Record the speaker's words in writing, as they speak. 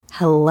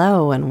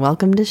Hello and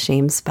welcome to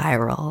Shame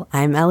Spiral.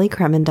 I'm Ellie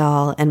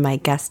Kremendall and my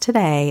guest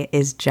today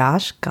is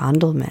Josh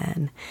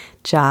Gondelman.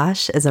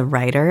 Josh is a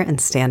writer and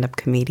stand-up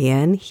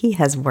comedian. He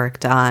has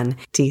worked on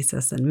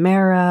Jesus and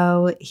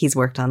Marrow. He's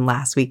worked on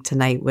Last Week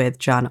Tonight with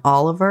John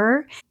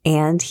Oliver.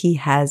 And he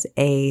has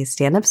a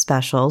stand-up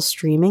special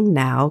streaming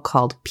now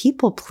called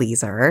People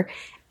Pleaser.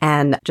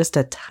 And just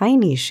a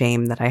tiny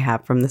shame that I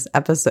have from this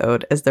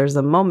episode is there's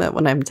a moment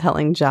when I'm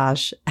telling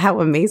Josh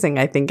how amazing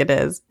I think it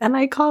is. And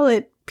I call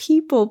it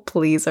People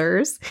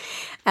Pleasers.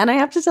 And I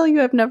have to tell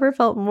you, I've never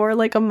felt more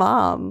like a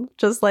mom.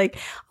 Just like,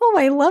 oh,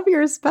 I love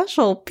your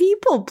special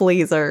People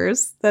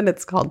Pleasers. Then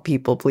it's called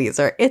People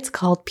Pleaser. It's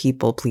called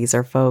People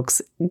Pleaser,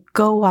 folks.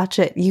 Go watch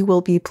it. You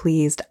will be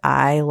pleased.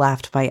 I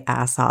laughed my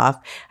ass off.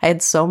 I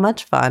had so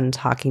much fun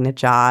talking to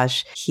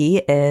Josh. He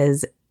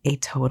is a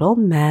total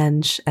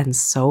mensch and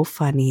so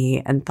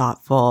funny and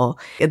thoughtful.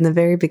 In the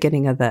very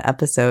beginning of the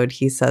episode,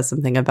 he says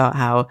something about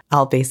how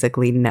I'll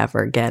basically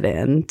never get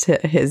into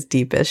his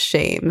deepest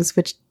shames,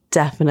 which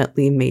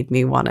definitely made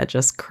me want to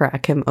just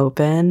crack him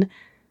open.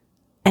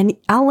 And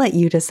I'll let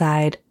you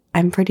decide.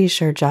 I'm pretty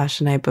sure Josh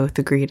and I both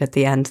agreed at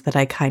the end that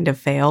I kind of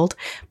failed.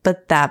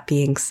 But that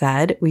being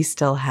said, we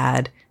still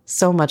had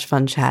so much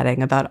fun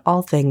chatting about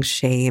all things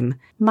shame.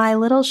 My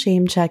little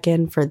shame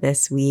check-in for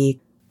this week.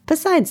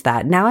 Besides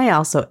that, now I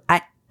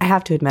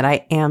have to admit,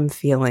 I am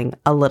feeling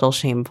a little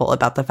shameful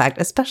about the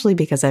fact, especially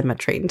because I'm a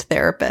trained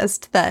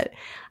therapist, that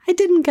I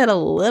didn't get a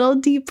little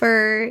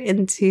deeper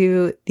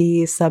into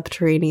the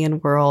subterranean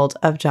world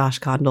of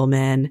Josh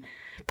Gondelman.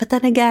 But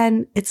then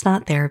again, it's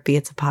not therapy,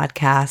 it's a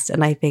podcast.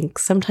 And I think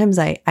sometimes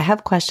I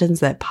have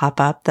questions that pop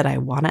up that I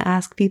want to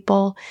ask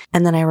people.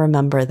 And then I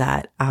remember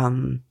that,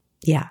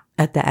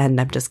 at the end,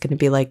 I'm just going to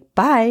be like,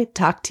 bye,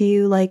 talk to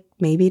you like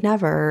maybe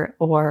never,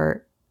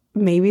 or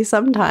maybe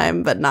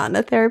sometime, but not in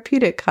a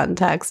therapeutic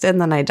context.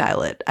 And then I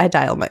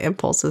dial my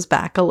impulses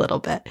back a little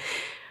bit.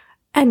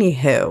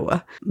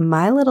 Anywho,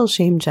 my little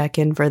shame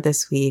check-in for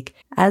this week,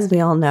 as we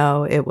all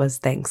know, it was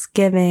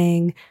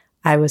Thanksgiving.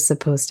 I was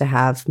supposed to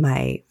have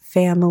my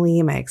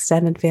family, my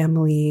extended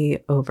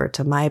family, over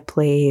to my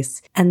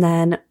place. And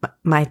then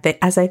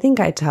as I think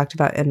I talked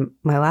about in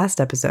my last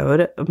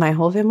episode, my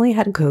whole family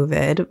had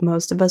COVID.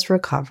 Most of us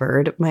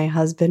recovered. My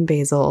husband,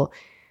 Basil,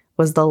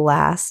 was the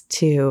last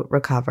to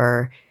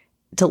recover.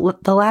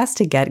 The last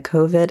to get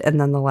COVID and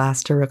then the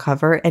last to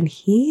recover. And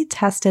he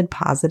tested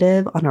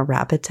positive on a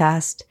rapid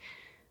test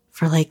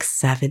for like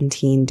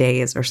 17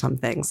 days or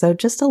something. So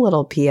just a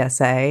little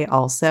PSA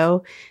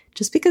also,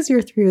 just because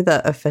you're through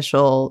the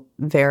official,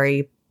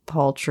 very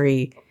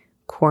paltry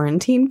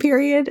quarantine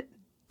period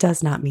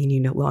does not mean you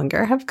no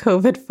longer have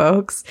COVID,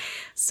 folks.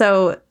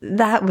 So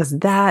that was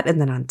that.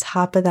 And then on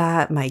top of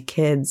that, my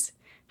kids,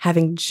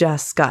 having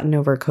just gotten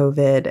over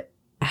COVID,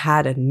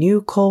 had a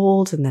new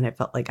cold, and then it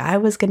felt like I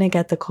was going to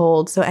get the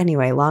cold. So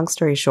anyway, long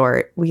story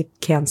short, we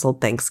canceled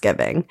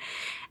Thanksgiving.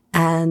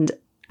 And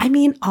I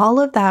mean, all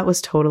of that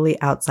was totally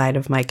outside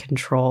of my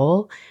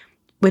control,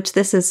 which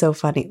this is so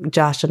funny.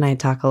 Josh and I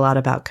talk a lot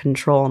about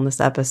control in this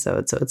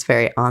episode, so it's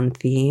very on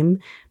theme.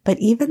 But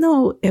even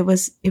though it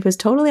was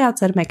totally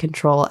outside of my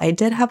control, I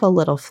did have a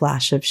little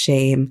flash of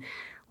shame,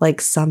 like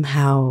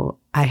somehow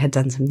I had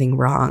done something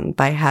wrong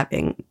by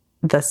having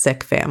the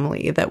sick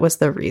family that was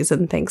the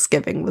reason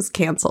Thanksgiving was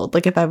canceled.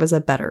 Like if I was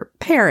a better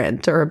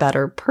parent or a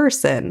better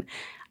person,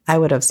 I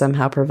would have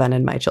somehow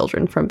prevented my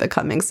children from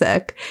becoming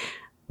sick,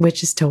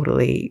 which is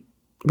totally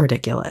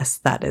ridiculous.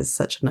 That is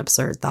such an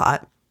absurd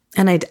thought.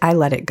 And I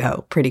let it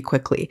go pretty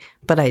quickly,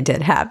 but I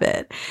did have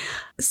it.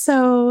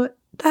 So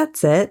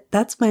that's it.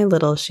 That's my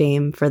little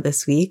shame for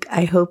this week.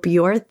 I hope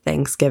your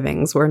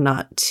Thanksgivings were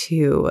not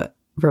too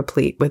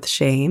replete with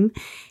shame.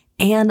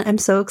 And I'm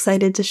so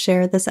excited to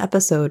share this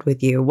episode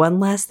with you. One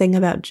last thing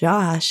about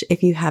Josh,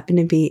 if you happen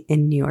to be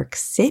in New York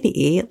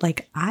City,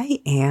 like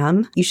I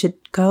am, you should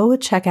go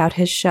check out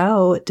his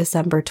show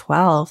December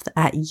 12th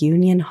at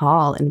Union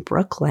Hall in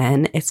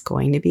Brooklyn. It's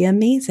going to be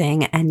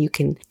amazing. And you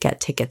can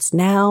get tickets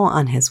now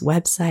on his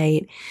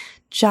website,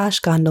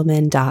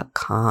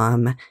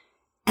 joshgondelman.com.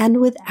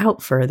 And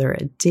without further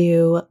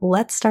ado,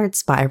 let's start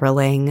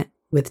spiraling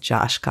with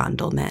Josh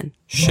Gondelman.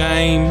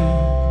 Shame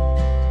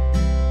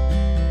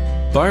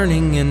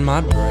burning in my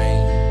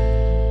brain,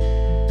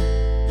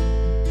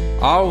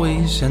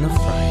 always in a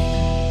frame,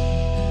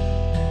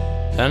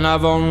 and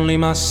I've only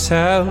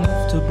myself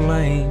to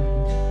blame.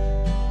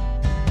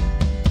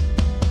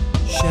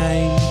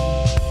 Shame,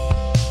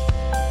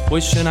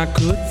 wishing I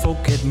could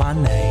forget my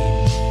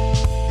name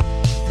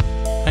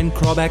and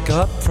crawl back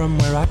up from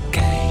where I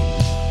came.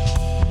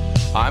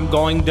 I'm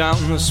going down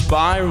the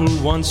spiral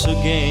once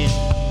again,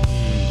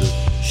 the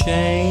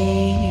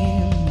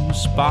shame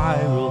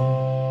spiral.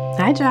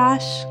 Hi,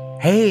 Josh.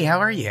 Hey, how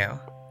are you?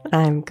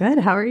 I'm good.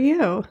 How are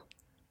you?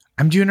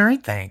 I'm doing all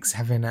right, thanks.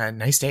 Having a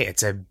nice day.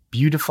 It's a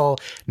beautiful,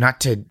 not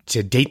to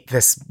date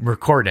this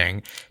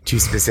recording too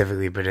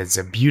specifically, but it's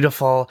a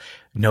beautiful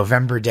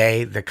November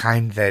day, the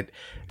kind that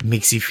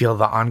makes you feel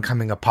the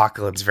oncoming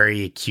apocalypse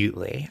very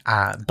acutely,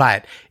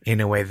 but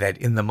in a way that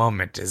in the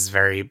moment is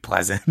very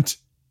pleasant.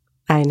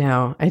 I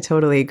know. I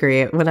totally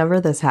agree.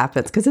 Whenever this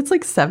happens, because it's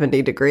like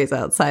 70 degrees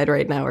outside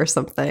right now or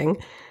something.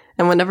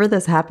 And whenever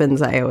this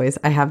happens, I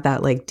have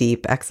that like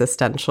deep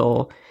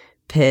existential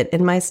pit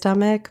in my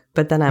stomach.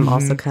 But then I'm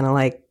also kind of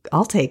like,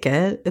 I'll take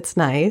it. It's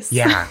nice.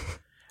 Yeah.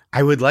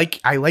 I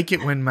like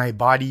it when my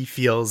body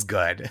feels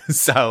good.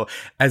 So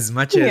as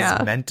much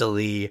as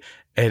mentally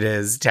it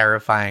is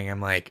terrifying,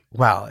 I'm like,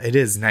 well, it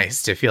is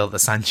nice to feel the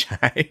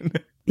sunshine.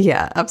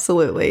 Yeah,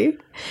 absolutely.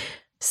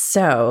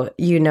 So,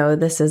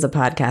 this is a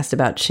podcast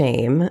about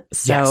shame.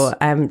 So yes.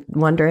 I'm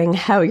wondering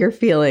how you're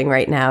feeling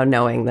right now,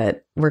 knowing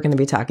that we're going to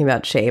be talking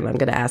about shame. I'm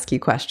going to ask you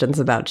questions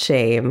about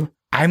shame.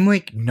 I'm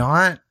like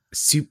not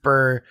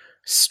super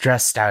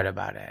stressed out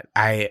about it.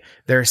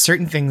 There are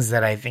certain things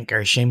that I think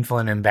are shameful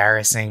and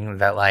embarrassing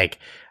that like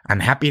I'm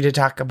happy to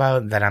talk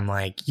about, that I'm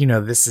like,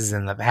 this is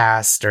in the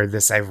past, or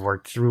this I've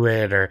worked through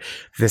it, or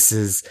this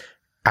is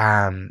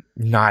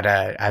not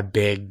a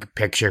big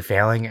picture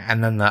failing.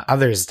 And then the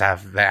other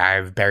stuff that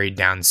I've buried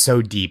down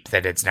so deep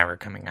that it's never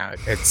coming out.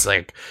 It's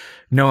like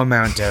no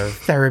amount of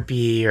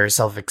therapy or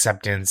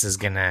self-acceptance is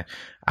gonna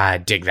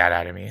dig that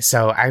out of me.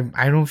 So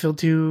I don't feel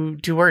too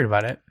worried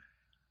about it.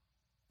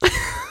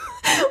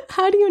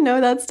 How do you know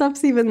that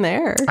stuff's even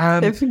there?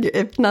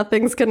 If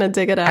nothing's gonna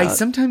dig it out? I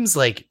sometimes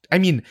there's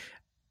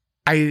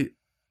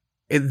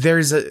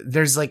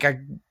like a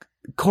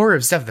core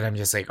of stuff that I'm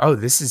just like, oh,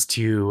 this is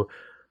too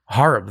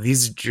horrible.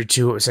 These are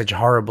two such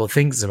horrible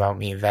things about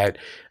me that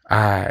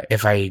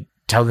if I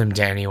tell them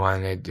to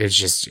anyone, it's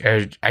just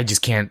I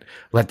just can't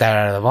let that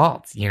out of the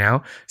vault,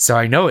 So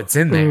I know it's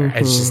in there. Mm-hmm.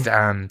 It's just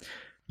I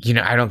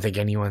don't think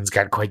anyone's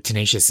got quite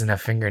tenacious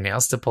enough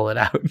fingernails to pull it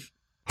out.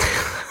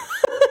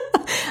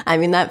 I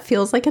mean, that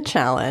feels like a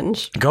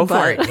challenge. Go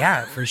for it.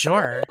 Yeah, for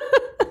sure.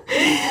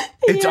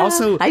 It's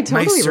also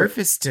my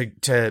surface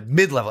to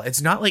mid-level.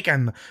 It's not like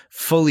I'm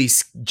fully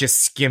just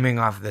skimming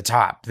off the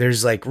top.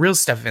 There's like real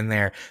stuff in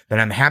there that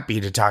I'm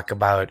happy to talk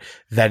about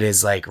that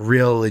is like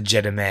real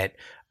legitimate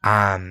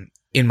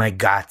in my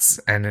guts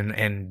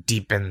and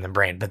deep in the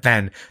brain. But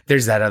then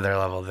there's that other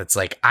level that's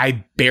like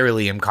I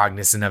barely am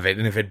cognizant of it.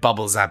 And if it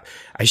bubbles up,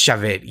 I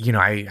shove it.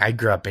 I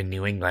grew up in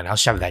New England. I'll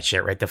shove that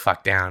shit right the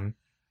fuck down.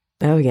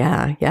 Oh,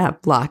 yeah. Yeah.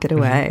 Lock it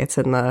away.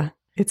 Mm-hmm.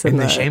 It's in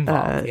the shame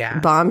vault.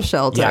 Bomb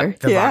shelter.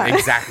 Yeah,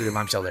 exactly, the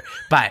bomb shelter.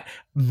 But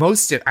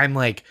most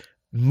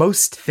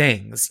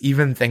things,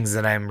 even things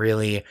that I'm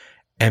really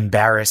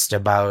embarrassed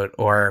about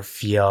or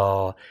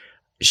feel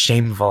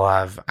shameful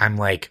of, I'm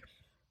like,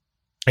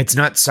 it's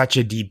not such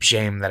a deep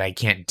shame that I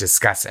can't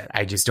discuss it.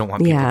 I just don't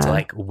want people to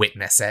like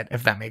witness it,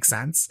 if that makes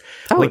sense.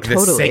 Oh, like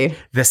totally.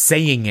 The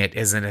saying it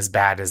isn't as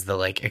bad as the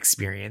like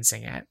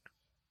experiencing it.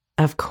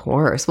 Of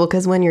course. Well,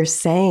 because when you're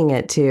saying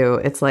it too,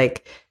 it's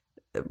like,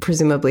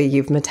 presumably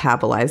you've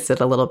metabolized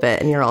it a little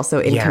bit and you're also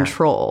in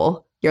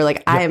control. You're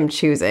like, I am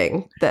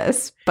choosing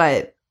this,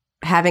 but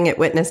having it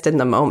witnessed in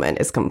the moment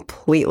is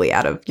completely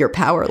out of, you're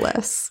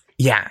powerless.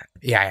 Yeah,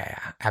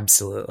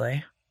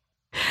 absolutely.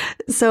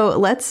 So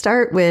let's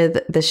start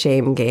with the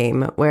shame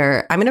game,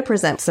 where I'm going to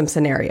present some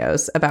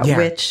scenarios about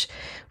which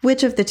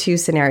of the two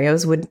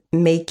scenarios would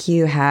make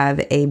you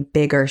have a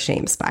bigger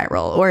shame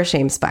spiral or a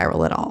shame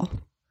spiral at all.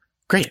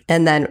 Great.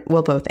 And then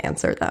we'll both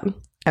answer them.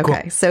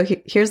 Okay, cool. So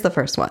here's the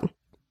first one.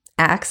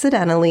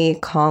 Accidentally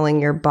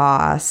calling your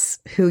boss,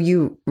 who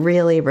you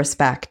really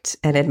respect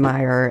and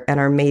admire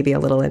and are maybe a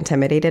little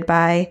intimidated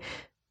by,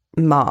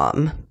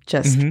 mom.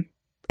 Just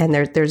and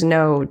there's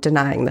no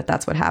denying that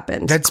that's what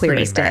happened. That's clear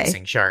pretty as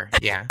embarrassing. Day. Sure,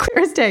 yeah.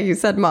 Clear as day, you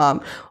said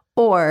mom.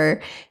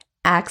 Or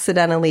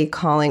accidentally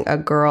calling a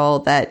girl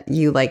that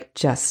you like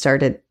just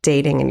started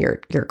dating and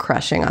you're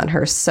crushing on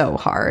her so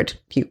hard,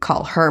 you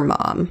call her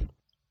mom.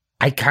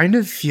 I kind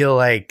of feel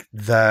like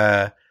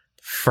the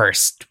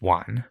first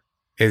one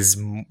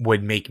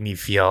would make me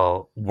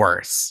feel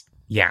worse.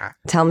 Yeah.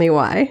 Tell me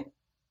why.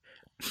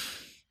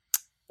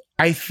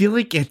 I feel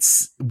like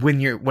it's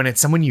when it's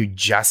someone you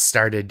just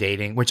started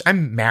dating, which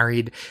I'm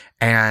married.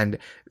 And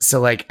so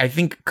like, I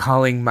think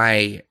calling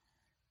my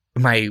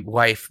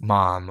wife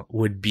mom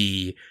would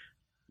be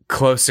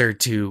closer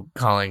to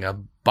calling a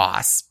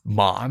boss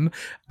mom.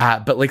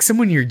 But like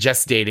someone you're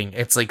just dating,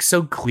 it's like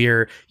so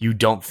clear you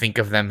don't think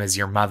of them as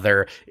your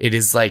mother.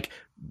 It's like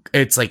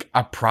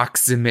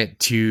approximate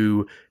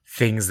to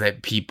things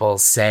that people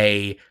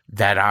say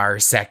that are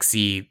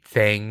sexy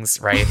things,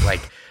 right?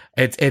 Like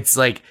it's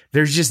like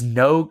there's just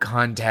no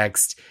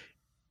context.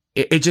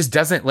 It just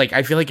doesn't, like,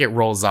 I feel like it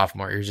rolls off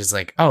more. You're just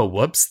like, oh,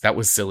 whoops, that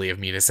was silly of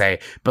me to say.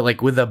 But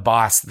like with a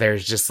boss,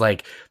 there's just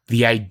like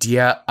the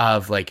idea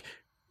of like,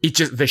 it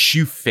just, the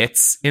shoe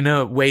fits in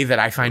a way that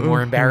I find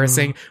more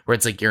embarrassing, where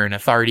it's like you're an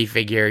authority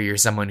figure, you're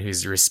someone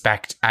whose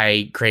respect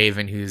I crave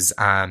and whose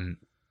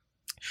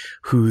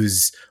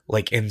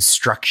like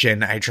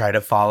instruction I try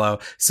to follow.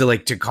 So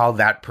like to call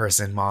that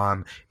person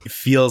mom, it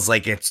feels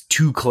like it's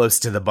too close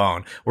to the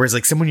bone. Whereas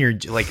like someone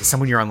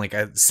you're on like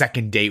a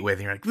second date with,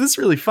 and you're like, this is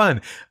really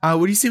fun.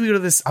 What do you say we go to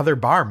this other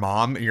bar,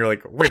 mom? And you're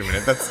like, wait a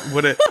minute, that's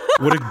what a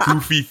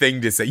goofy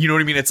thing to say. You know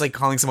what I mean? It's like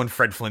calling someone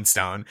Fred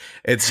Flintstone.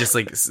 It's just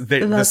like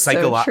the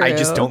cycle. So I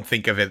just don't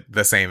think of it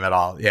the same at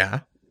all. Yeah.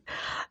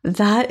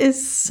 That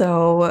is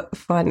so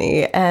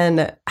funny.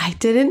 And I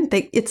didn't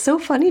think it's so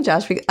funny,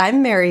 Josh, because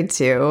I'm married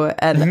too.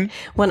 And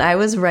when I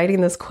was writing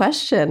this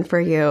question for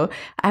you,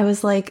 I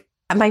was like,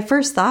 my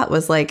first thought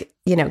was like,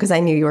 because I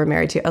knew you were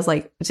married too. I was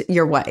like,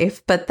 your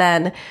wife. But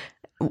then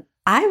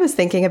I was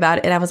thinking about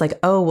it and I was like,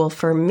 oh, well,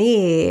 for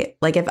me,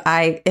 like if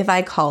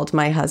I called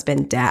my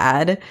husband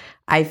dad,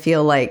 I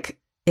feel like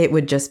it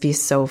would just be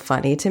so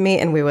funny to me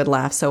and we would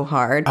laugh so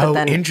hard. But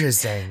then,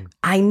 interesting.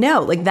 I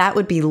know, like that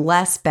would be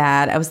less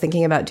bad. I was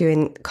thinking about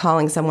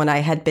calling someone I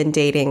had been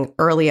dating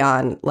early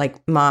on,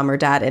 like mom or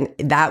dad, and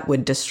that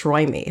would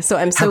destroy me. So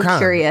I'm so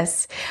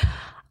curious.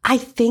 I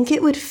think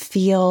it would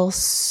feel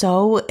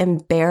so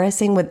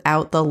embarrassing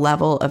without the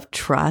level of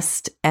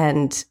trust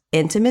and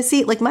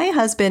intimacy. Like my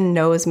husband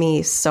knows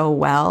me so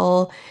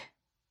well.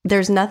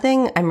 There's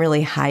nothing I'm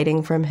really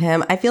hiding from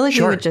him. I feel like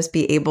we would just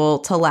be able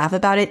to laugh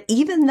about it,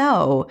 even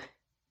though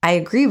I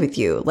agree with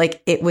you.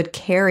 Like it would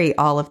carry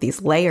all of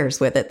these layers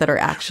with it that are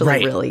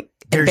actually really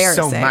There's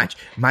so much.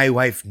 My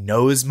wife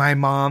knows my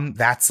mom.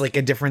 That's like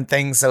a different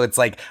thing. So it's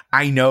like,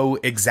 I know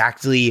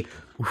exactly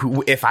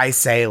if I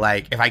say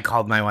like, if I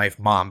called my wife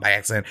mom by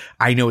accident,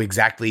 I know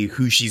exactly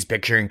who she's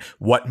picturing,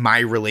 what my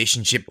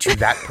relationship to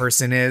that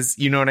person is.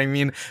 You know what I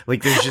mean?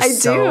 Like there's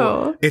just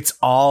it's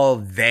all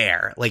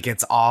there. Like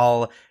it's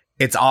all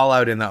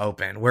out in the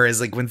open.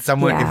 Whereas like when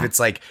someone, if it's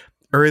like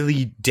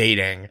early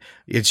dating,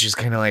 it's just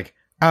kind of like,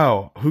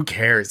 oh, who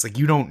cares? Like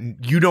you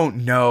don't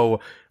know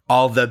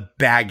all the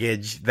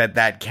baggage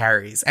that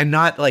carries, and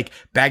not like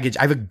baggage.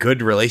 I have a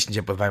good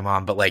relationship with my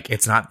mom, but like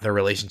it's not the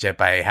relationship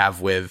I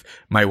have with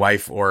my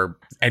wife or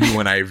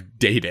anyone I've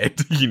dated,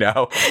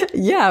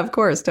 Yeah, of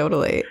course.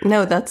 Totally.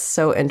 No, that's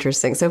so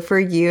interesting. So for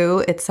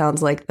you, it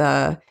sounds like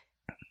the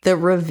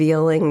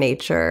revealing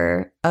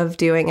nature of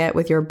doing it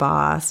with your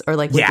boss or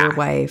like with your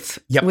wife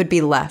would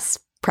be less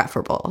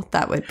preferable.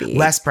 That would be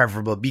less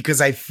preferable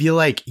because I feel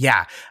like,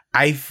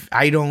 I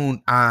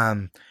don't,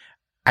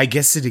 I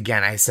guess it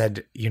again, I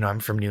said, I'm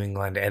from New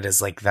England. It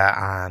is like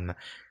the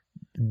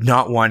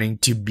not wanting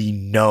to be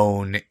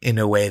known in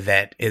a way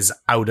that is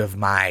out of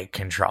my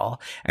control.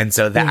 And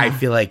so that I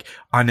feel like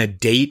on a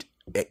date,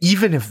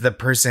 even if the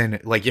person,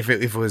 like if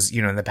it was,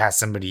 in the past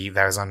somebody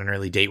that I was on an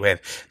early date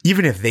with,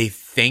 even if they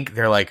think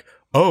they're like,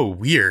 oh,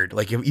 weird.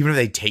 Like even if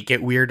they take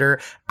it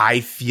weirder, I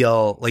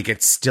feel like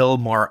it's still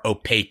more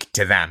opaque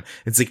to them.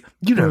 It's like,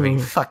 you don't have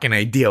any fucking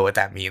idea what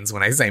that means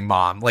when I say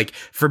mom, like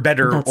for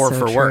better or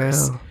for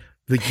worse.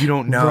 Like you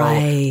don't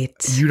know,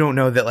 you don't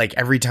know that like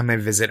every time I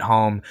visit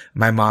home,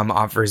 my mom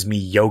offers me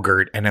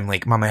yogurt and I'm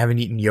like, Mom, I haven't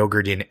eaten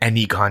yogurt in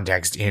any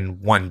context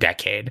in 1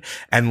 decade.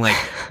 And like,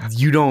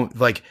 you don't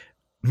like,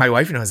 my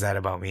wife knows that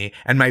about me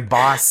and my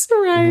boss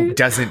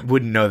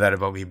wouldn't know that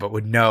about me, but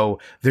would know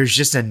there's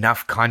just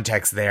enough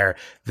context there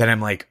that I'm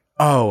like,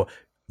 oh,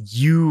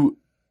 and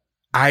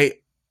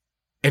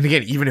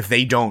again, even if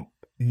they don't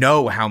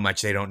know how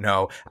much they don't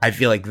know, I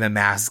feel like the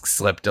mask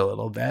slipped a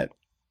little bit.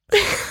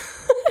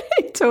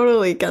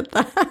 Totally get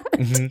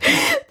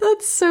that.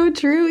 That's so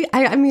true.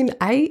 I mean,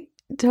 I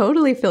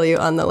totally feel you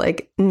on the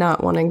like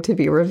not wanting to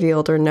be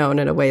revealed or known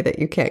in a way that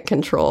you can't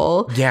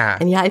control. Yeah.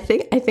 And I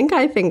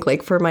think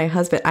like for my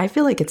husband, I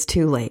feel like it's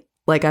too late.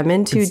 Like I'm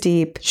in too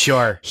deep.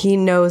 Sure. He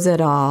knows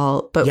it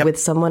all. But with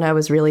someone I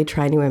was really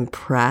trying to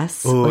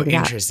impress. Oh, like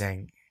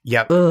interesting.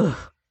 Yep. Ugh.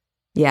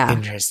 Yeah.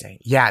 Interesting.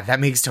 Yeah, that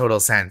makes total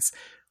sense.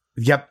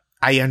 Yep.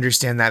 I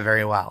understand that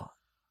very well.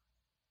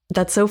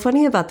 That's so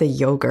funny about the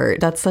yogurt.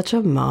 That's such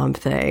a mom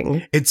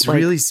thing. It's like,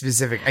 really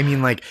specific. I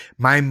mean, like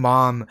my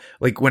mom,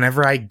 like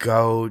whenever I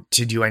go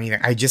to do anything,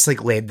 I just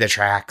like laid the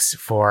tracks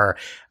for,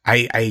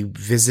 I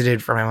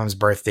visited for my mom's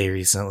birthday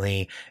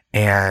recently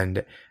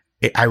and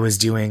I was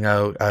doing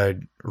a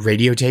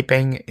radio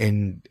taping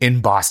in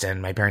Boston.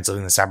 My parents live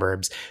in the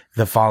suburbs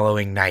the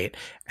following night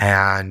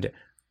and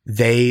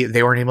they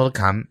weren't able to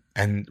come,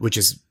 and which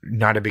is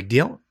not a big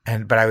deal.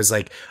 But I was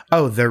like,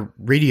 oh, the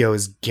radio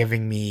is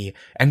giving me,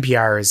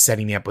 NPR is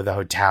setting me up with a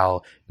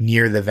hotel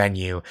near the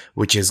venue,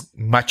 which is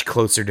much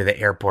closer to the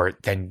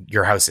airport than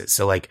your house is.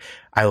 So like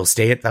I will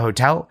stay at the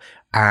hotel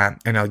and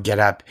I'll get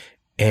up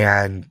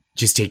and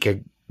just take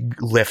a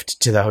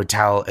lift to the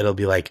hotel. It'll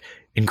be like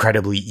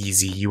incredibly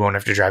easy. You won't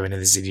have to drive into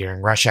the city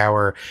during rush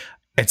hour,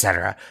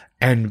 etc.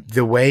 And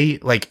the way,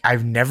 like,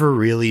 I've never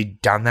really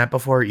done that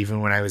before,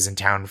 even when I was in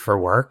town for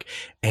work.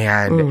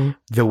 And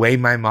the way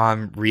my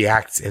mom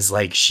reacts is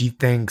like, she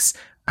thinks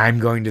I'm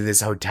going to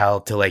this hotel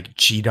to like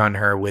cheat on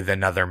her with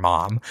another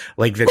mom.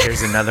 Like that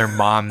there's another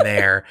mom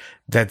there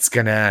that's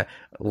gonna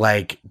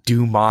like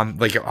do mom,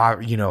 like,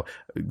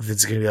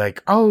 that's gonna be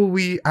like, oh,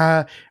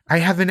 I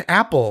have an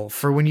apple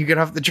for when you get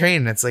off the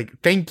train. And it's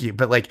like, thank you.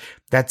 But like,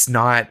 that's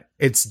not,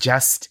 it's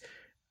just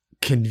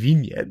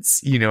convenience,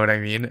 you know what I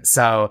mean?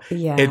 So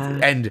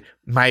and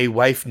my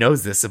wife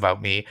knows this about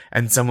me,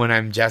 and someone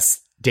I'm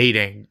just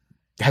dating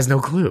has no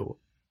clue.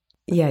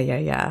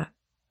 Yeah.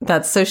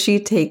 That's so she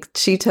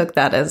took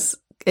that as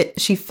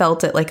she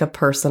felt it like a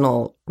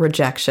personal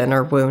rejection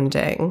or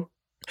wounding.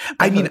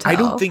 I mean, I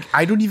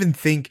don't even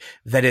think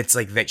that it's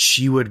like that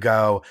she would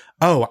go,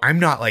 oh, I'm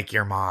not like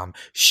your mom.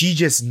 She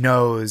just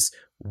knows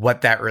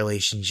what that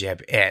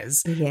relationship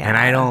is. Yeah. And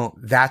I don't,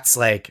 that's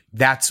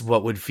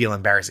what would feel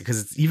embarrassing. Cause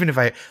it's even if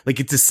I, like,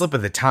 it's a slip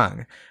of the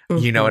tongue,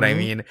 you know what I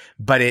mean?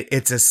 But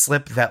it's a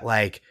slip that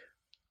like,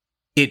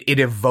 it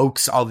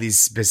evokes all these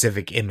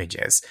specific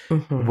images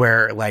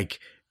where like,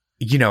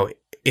 you know,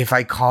 if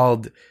I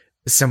called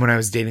someone I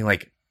was dating,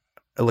 like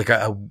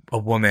a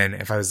woman,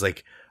 if I was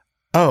like,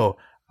 oh,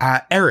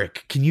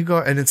 Eric, can you go?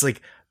 And it's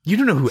like, you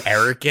don't know who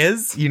Eric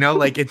is, you know,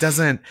 like it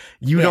doesn't,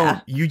 you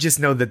just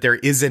know that there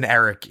is an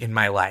Eric in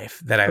my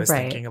life that I was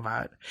thinking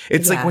about.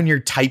 It's like when you're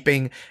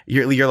typing,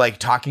 you're like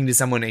talking to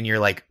someone and you're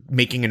like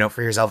making a note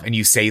for yourself and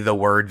you say the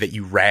word that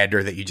you read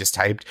or that you just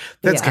typed.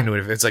 That's kind of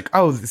what it's like,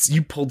 oh,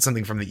 you pulled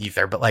something from the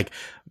ether. But like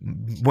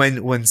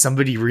when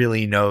somebody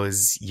really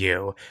knows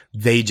you,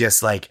 they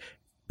just like,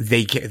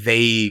 they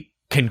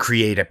can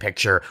create a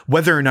picture,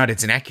 whether or not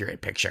it's an accurate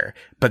picture,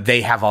 but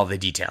they have all the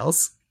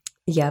details.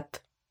 Yep.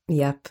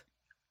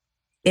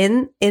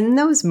 In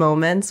those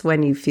moments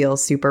when you feel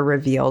super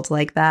revealed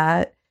like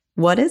that,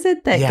 what is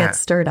it that gets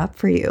stirred up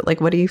for you?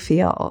 Like, what do you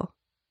feel?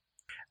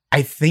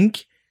 I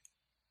think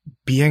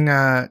being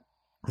a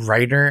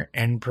writer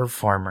and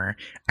performer,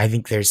 I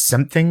think there's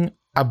something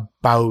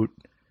about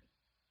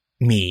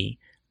me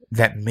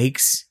that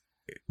makes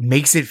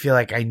it feel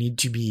like I need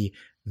to be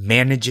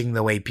managing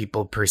the way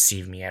people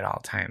perceive me at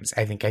all times.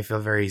 I think I feel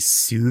very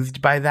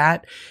soothed by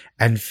that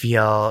and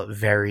feel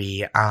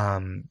very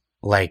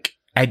like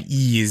at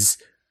ease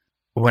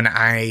when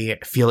I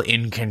feel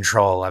in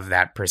control of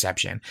that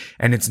perception.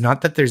 And it's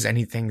not that there's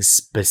anything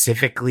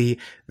specifically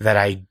that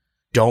I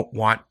don't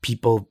want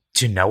people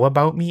to know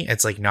about me.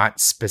 It's like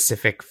not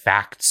specific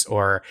facts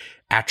or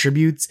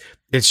attributes.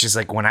 It's just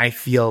like when I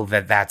feel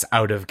that that's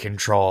out of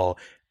control,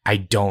 I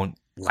don't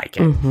like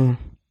it.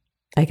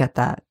 I get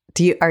that.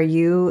 Do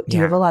you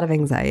have a lot of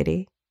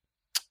anxiety?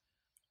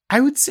 I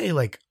would say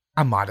like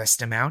a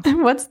modest amount.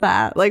 What's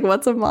that? Like,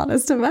 what's a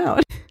modest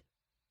amount?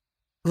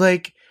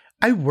 Like,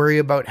 I worry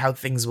about how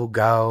things will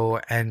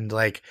go and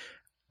like,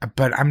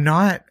 but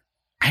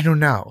I don't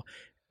know.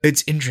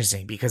 It's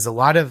interesting because a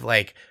lot of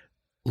like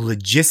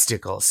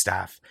logistical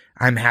stuff,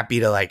 I'm happy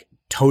to like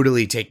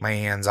totally take my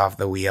hands off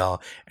the wheel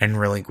and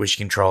relinquish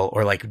control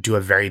or like do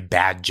a very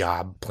bad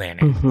job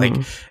planning. Like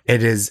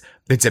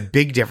it's a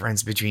big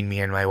difference between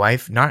me and my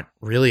wife, not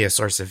really a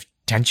source of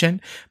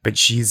tension, but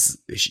she's,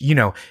 you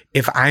know,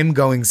 if I'm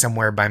going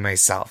somewhere by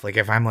myself, like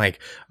if I'm like,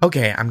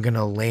 okay, I'm going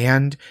to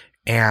land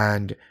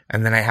and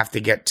then I have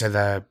to get to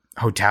the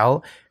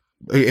hotel.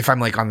 If I'm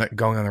like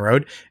going on the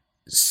road,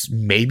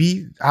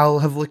 maybe I'll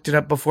have looked it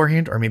up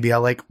beforehand, or maybe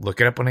I'll like look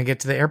it up when I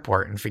get to the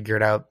airport and figure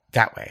it out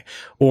that way.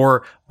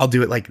 Or I'll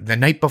do it like the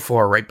night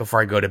before, right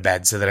before I go to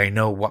bed, so that I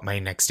know what my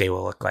next day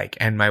will look like.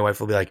 And my wife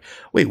will be like,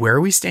 wait, where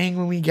are we staying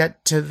when we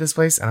get to this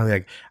place? And I'll be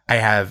like, I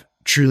have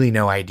truly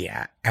no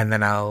idea. And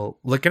then I'll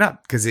look it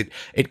up because it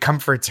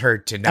comforts her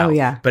to know. Oh,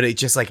 yeah. But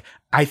it's just like,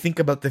 I think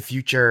about the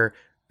future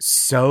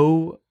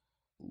so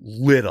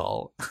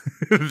little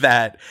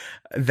that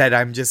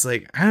I'm just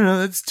like, I don't know,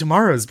 that's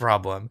tomorrow's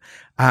problem.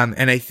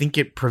 And I think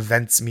it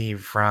prevents me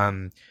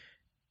from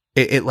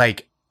it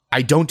like,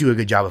 I don't do a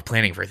good job of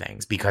planning for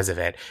things because of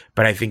it.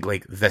 But I think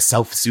like the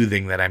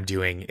self-soothing that I'm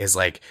doing is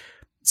like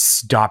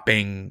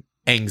stopping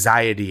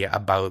anxiety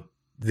about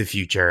the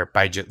future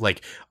by just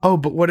like, oh,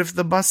 but what if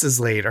the bus is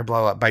late or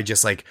blah, blah, by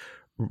just like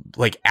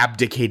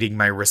abdicating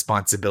my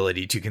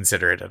responsibility to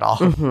consider it at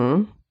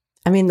all.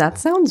 I mean, that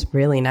sounds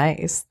really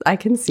nice. I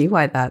can see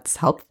why that's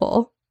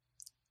helpful.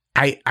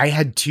 I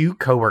had two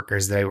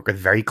coworkers that I work with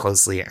very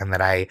closely and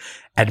that I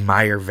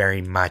admire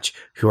very much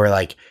who are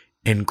like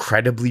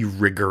incredibly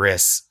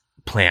rigorous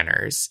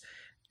planners.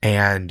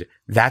 And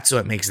that's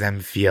what makes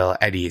them feel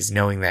at ease,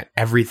 knowing that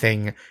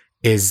everything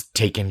is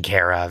taken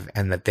care of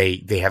and that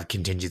they have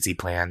contingency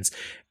plans.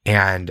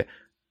 And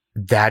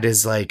that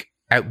is like,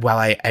 while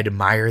I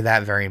admire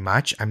that very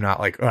much, I'm not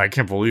like, oh, I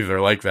can't believe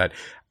they're like that.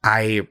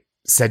 I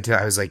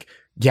was like,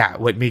 yeah,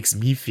 what makes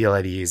me feel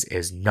at ease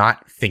is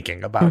not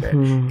thinking about it.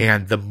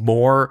 And the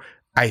more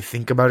I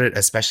think about it,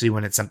 especially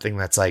when it's something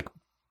that's like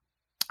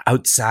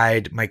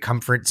outside my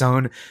comfort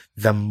zone,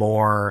 the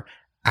more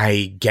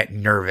I get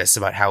nervous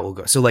about how it will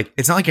go. So like,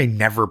 it's not like I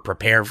never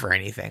prepare for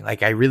anything.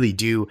 Like I really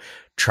do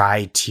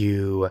try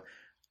to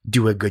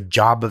do a good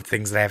job of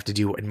things that I have to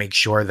do and make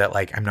sure that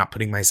like I'm not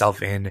putting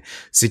myself in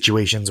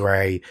situations where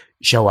I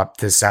show up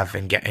to stuff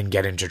and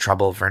get into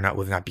trouble for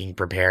not being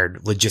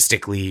prepared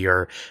logistically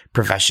or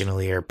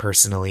professionally or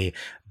personally.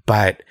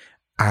 But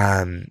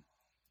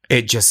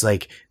it just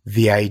like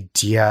the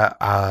idea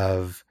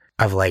of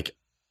like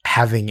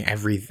having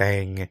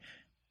everything,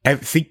 I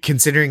think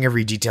considering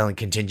every detail and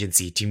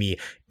contingency to me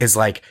is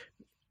like,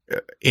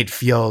 it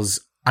feels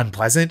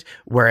unpleasant.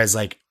 Whereas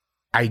like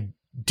I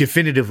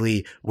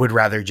definitively would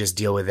rather just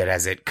deal with it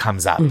as it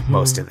comes up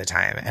most of the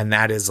time. And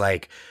that is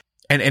like,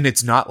 and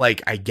it's not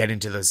like I get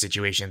into those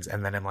situations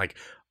and then I'm like,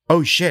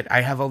 oh shit,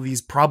 I have all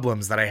these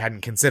problems that I hadn't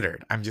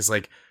considered. I'm just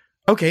like,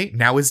 okay,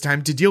 now is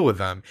time to deal with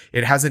them.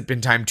 It hasn't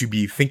been time to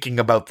be thinking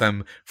about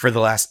them for the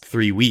last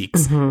 3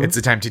 weeks. It's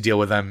a time to deal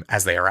with them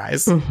as they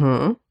arise.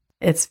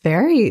 It's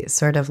very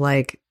sort of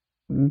like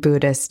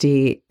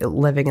Buddhist-y,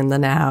 living in the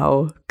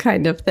now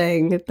kind of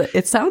thing.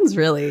 It sounds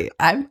really,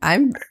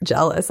 I'm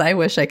jealous. I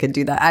wish I could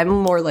do that. I'm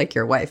more like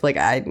your wife. Like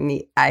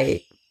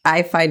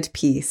I find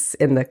peace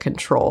in the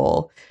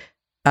control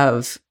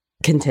of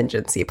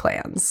contingency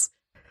plans.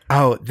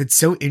 Oh, that's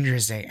so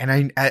interesting.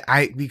 And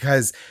I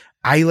because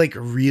I like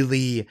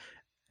really,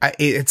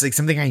 it's like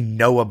something I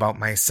know about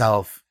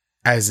myself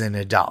as an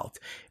adult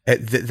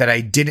that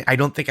I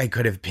don't think I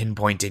could have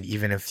pinpointed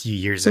even a few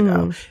years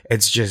ago.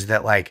 It's just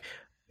that like,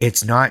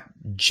 it's not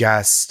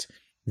just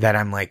that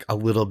I'm like a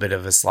little bit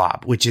of a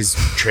slob, which is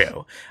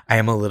true. I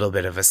am a little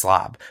bit of a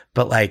slob,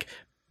 but like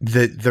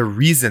the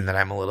reason that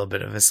I'm a little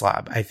bit of a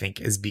slob, I think,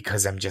 is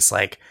because I'm just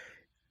like,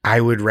 I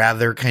would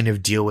rather kind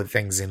of deal with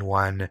things in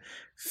one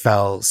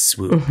fell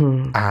swoop,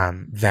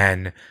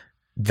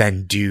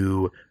 than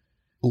do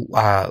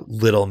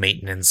little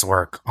maintenance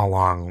work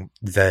along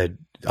the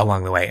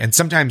way. And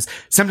sometimes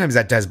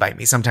that does bite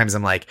me. Sometimes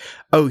I'm like,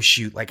 oh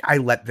shoot, like I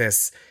let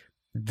this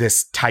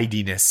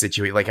tidiness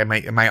situation, like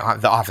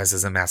the office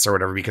is a mess or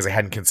whatever, because I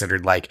hadn't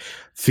considered like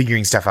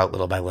figuring stuff out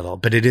little by little.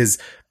 But it is,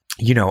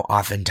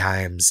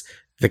 oftentimes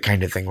the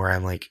kind of thing where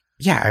I'm like,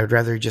 yeah, I would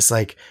rather just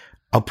like,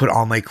 I'll put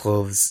all my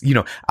clothes,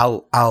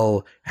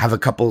 I'll have a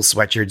couple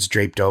sweatshirts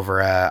draped over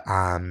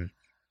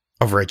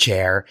a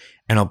chair,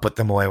 and I'll put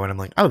them away when I'm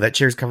like, oh, that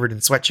chair's covered in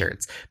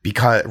sweatshirts,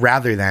 because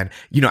rather than,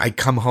 I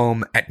come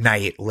home at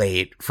night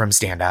late from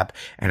stand up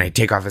and I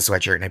take off a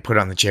sweatshirt and I put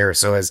it on the chair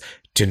so as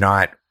to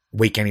not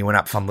wake anyone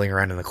up fumbling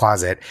around in the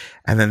closet.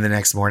 And then the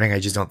next morning I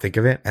just don't think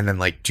of it. And then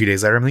like 2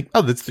 days later, I'm like,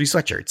 oh, that's 3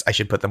 sweatshirts. I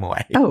should put them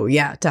away. Oh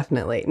yeah,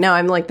 definitely. No,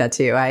 I'm like that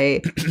too.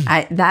 I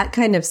that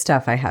kind of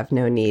stuff I have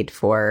no need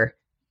for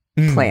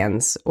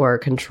plans or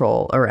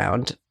control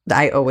around.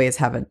 I always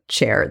have a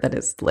chair that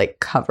is like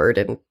covered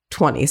in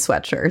 20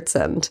 sweatshirts,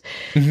 and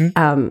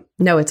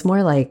no, it's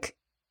more like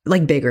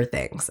bigger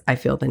things I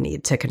feel the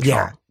need to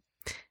control.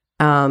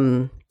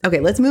 Yeah. Okay,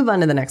 let's move on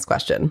to the next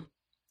question.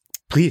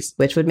 Please.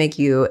 Which would make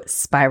you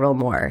spiral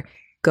more.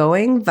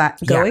 Going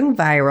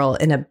viral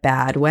in a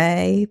bad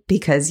way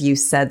because you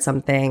said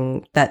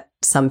something that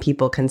some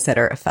people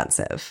consider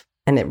offensive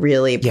and it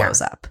really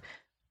blows up.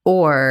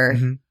 Or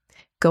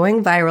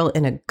going viral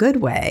in a good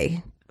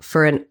way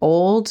for an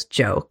old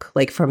joke,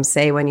 like from,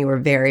 say, when you were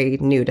very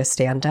new to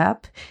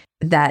stand-up,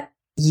 that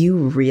you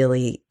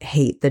really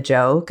hate the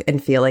joke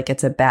and feel like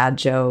it's a bad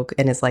joke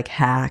and is like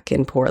hack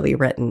and poorly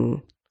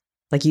written.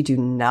 Like you do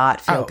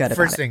not feel good about it.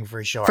 First thing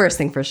for sure. First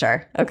thing for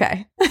sure.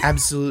 Okay.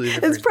 Absolutely.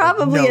 It's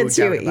probably a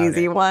too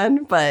easy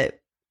one, but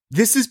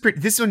this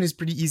one is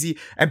pretty easy.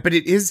 But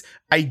it is,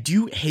 I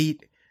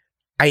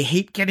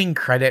hate getting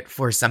credit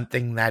for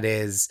something that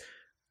is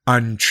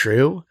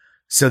untrue.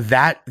 So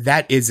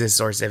that is a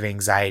source of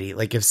anxiety.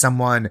 Like if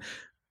someone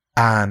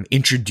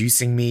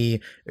introducing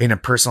me in a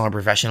personal or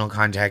professional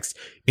context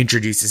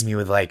introduces me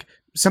with like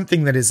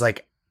something that is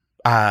like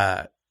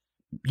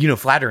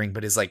flattering,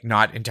 but is like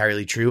not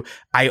entirely true,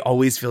 I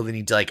always feel the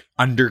need to like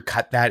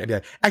undercut that and be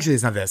like, actually,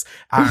 it's not this.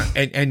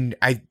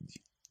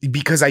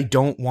 Because I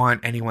don't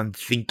want anyone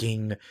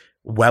thinking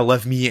well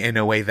of me in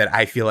a way that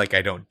I feel like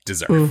I don't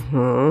deserve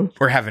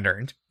or haven't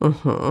earned.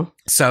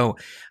 So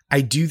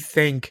I do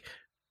think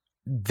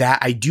that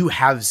I do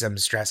have some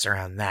stress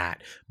around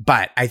that,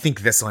 but I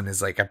think this one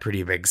is like a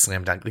pretty big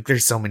slam dunk. Like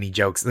there's so many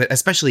jokes that,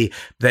 especially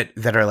that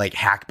are like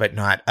hack, but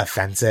not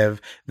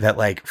offensive, that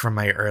like from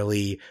my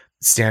early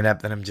stand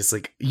up that I'm just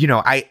like,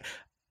 I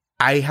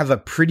have a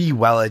pretty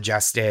well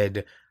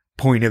adjusted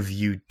point of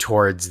view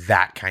towards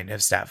that kind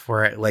of stuff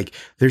where like,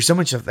 there's so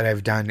much stuff that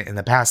I've done in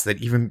the past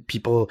that even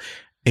people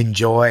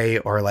enjoy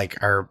or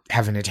like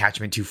have an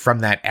attachment to from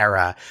that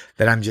era,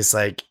 that I'm just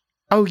like,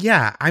 oh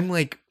yeah, I'm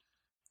like,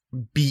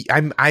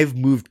 I've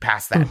moved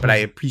past that, but I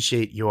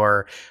appreciate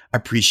your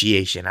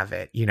appreciation of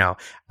it.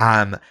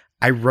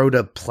 I wrote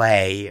a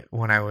play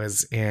when I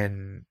was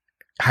in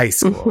high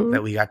school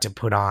that we got to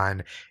put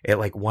on. It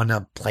like won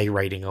a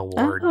playwriting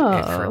award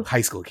for high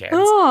school kids.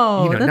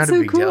 That's not a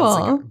so big cool.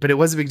 deal, but it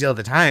was a big deal at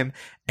the time.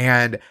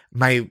 And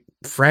my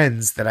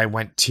friends that I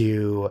went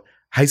to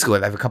high school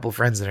with, I have a couple of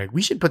friends that are like,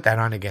 we should put that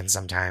on again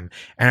sometime.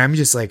 And I'm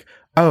just like,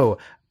 oh,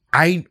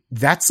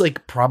 that's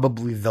like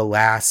probably the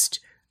last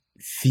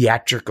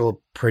theatrical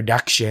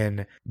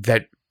production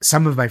that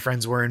some of my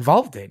friends were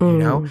involved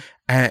in,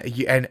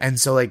 and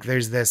so like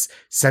there's this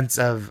sense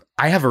of,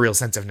 I have a real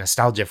sense of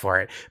nostalgia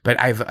for it, but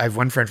I've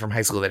one friend from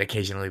high school that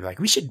occasionally be like,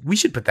 we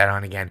should put that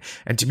on again.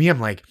 And to me, I'm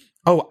like,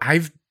 oh,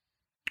 I've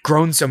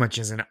grown so much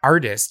as an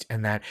artist,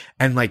 and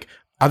like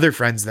other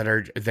friends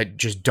that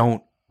just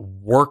don't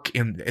work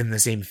in the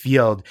same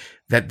field,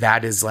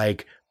 that is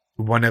like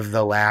one of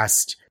the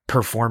last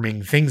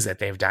performing things that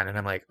they've done. And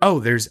I'm like,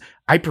 oh,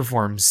 I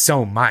perform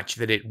so much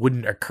that it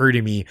wouldn't occur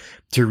to me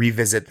to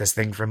revisit this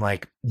thing from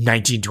like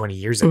 19, 20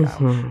 years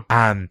ago.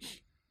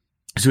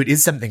 So it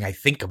is something I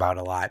think about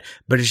a lot,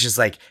 but it's just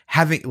like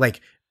having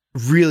like,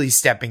 really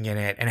stepping in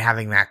it and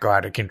having that go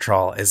out of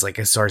control is like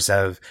a source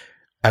of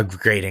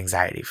great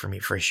anxiety for me,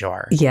 for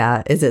sure.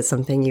 Yeah. Is it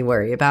something you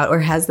worry about, or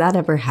has that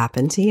ever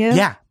happened to you?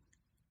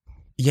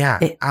 Yeah.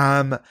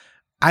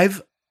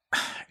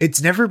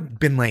 It's never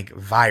been like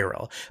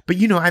viral,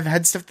 but I've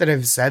had stuff that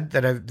I've said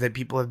that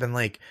people have been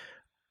like,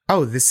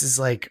 oh, this is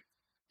like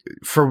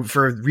for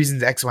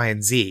reasons X, Y,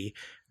 and Z,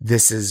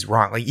 this is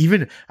wrong. Like,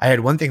 even I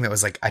had one thing that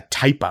was like a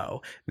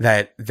typo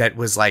that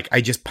was like,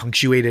 I just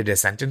punctuated a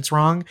sentence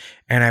wrong.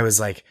 And I was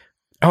like,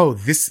 oh,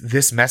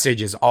 this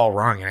message is all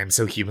wrong. And I'm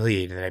so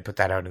humiliated that I put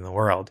that out in the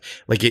world.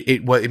 Like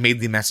it made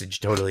the message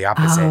totally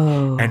opposite.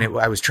 Oh. And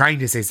I was trying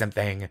to say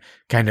something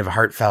kind of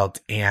heartfelt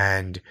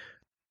and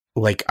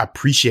like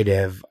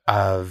appreciative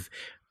of,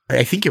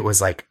 I think it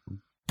was like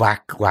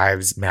Black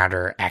Lives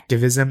Matter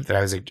activism that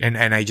I was like, and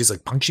I just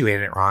like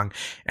punctuated it wrong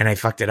and I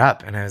fucked it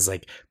up. And I was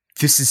like,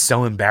 this is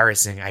so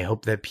embarrassing. I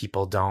hope that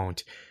people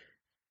don't,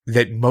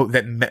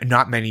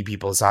 not many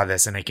people saw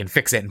this and I can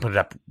fix it and put it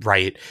up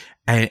right.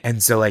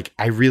 And so like,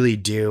 I really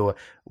do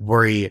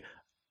worry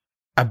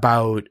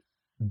about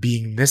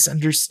being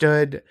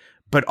misunderstood,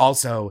 but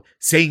also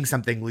saying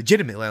something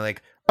legitimately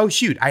like, oh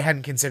shoot, I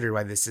hadn't considered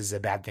why this is a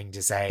bad thing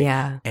to say.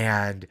 Yeah.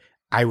 And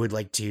I would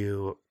like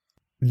to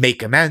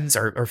make amends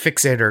or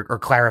fix it or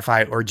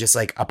clarify or just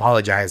like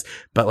apologize.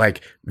 But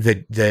like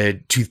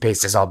the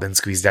toothpaste has all been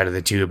squeezed out of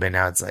the tube. And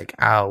now it's like,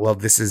 oh, well,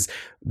 this is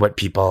what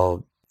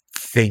people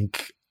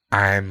think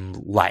I'm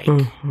like.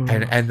 Mm-hmm.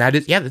 And that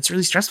is, that's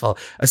really stressful,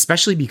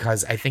 especially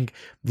because I think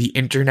the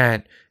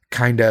internet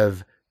kind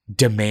of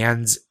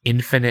demands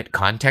infinite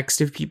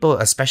context of people,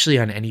 especially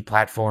on any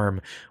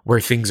platform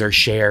where things are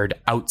shared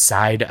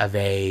outside of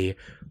a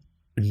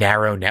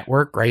narrow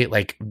network, right?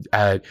 Like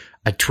a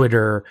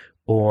Twitter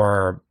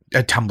or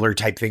a Tumblr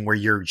type thing where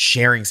you're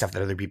sharing stuff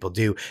that other people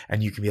do.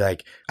 And you can be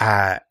like,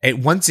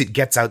 once it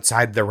gets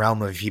outside the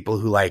realm of people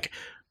who like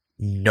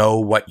know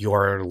what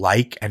you're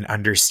like and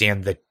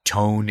understand the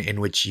tone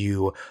in which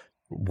you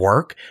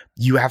work,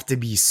 you have to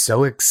be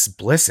so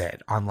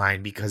explicit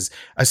online because,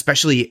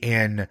 especially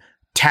in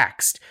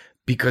text,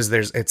 because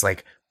it's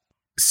like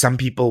some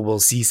people will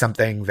see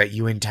something that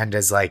you intend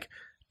as like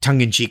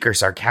tongue-in-cheek or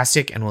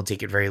sarcastic and will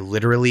take it very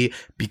literally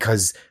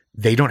because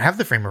they don't have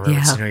the frame of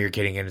reference to know you're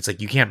kidding. And it's like,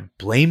 you can't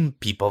blame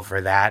people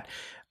for that.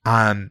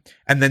 And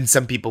then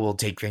some people will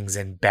take things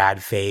in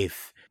bad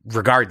faith,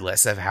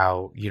 regardless of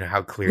how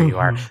clear you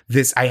are.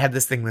 I had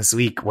this thing this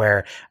week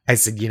where I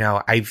said,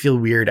 I feel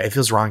weird. It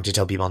feels wrong to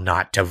tell people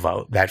not to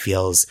vote. That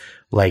feels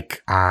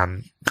like,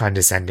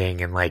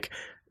 condescending and like,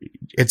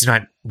 it's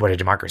not what a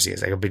democracy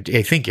is. But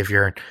I think if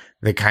you're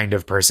the kind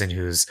of person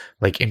who's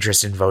like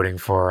interested in voting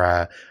for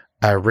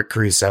a Rick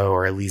Caruso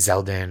or a Lee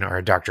Zeldin or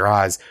a Dr.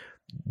 Oz,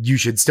 you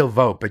should still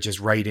vote, but just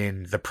write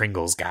in the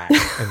Pringles guy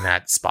in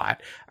that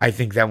spot. I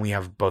think then we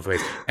have both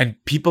ways. And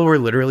people were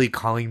literally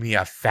calling me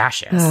a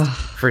fascist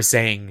for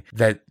saying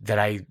that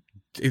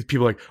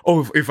people are like,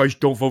 oh, if I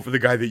don't vote for the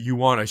guy that you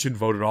want, I shouldn't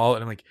vote at all.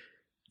 And I'm like,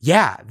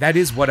 yeah, that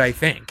is what I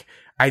think.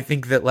 I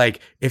think that like,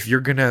 if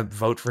you're going to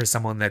vote for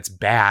someone that's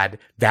bad,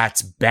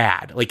 that's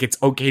bad. Like, it's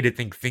okay to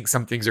think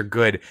some things are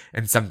good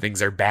and some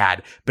things are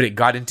bad, but it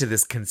got into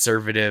this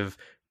conservative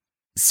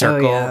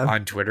circle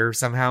on Twitter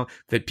somehow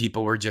that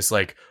people were just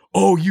like,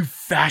 oh, you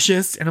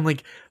fascist. And I'm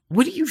like,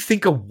 what do you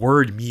think a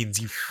word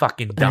means, you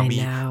fucking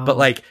dummy? But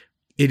like,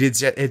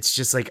 it's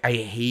just like, I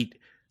hate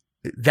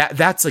that.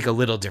 That's like a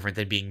little different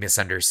than being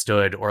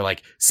misunderstood or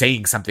like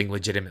saying something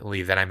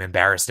legitimately that I'm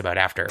embarrassed about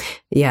after.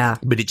 Yeah.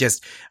 But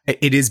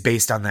it is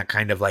based on that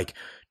kind of like,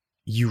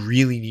 you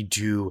really need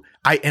to,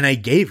 I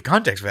gave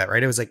context for that,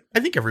 right? I was like,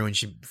 I think everyone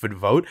should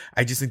vote.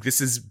 I just think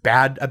this is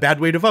a bad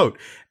way to vote.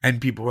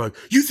 And people were like,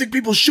 you think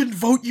people shouldn't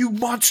vote, you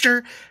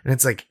monster? And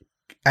it's like,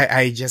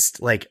 I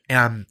just like,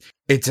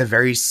 it's a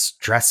very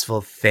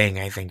stressful thing,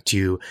 I think,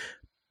 to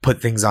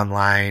put things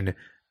online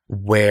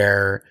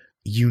where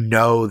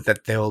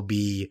that there'll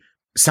be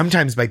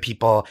sometimes by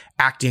people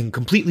acting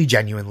completely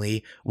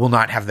genuinely will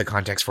not have the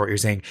context for what you're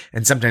saying.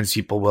 And sometimes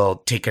people will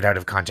take it out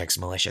of context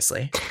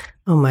maliciously.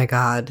 Oh my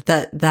God.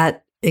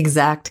 That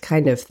exact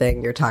kind of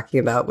thing you're talking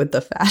about with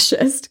the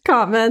fascist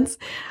comments.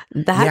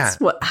 That's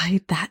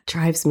that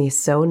drives me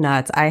so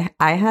nuts. I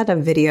had a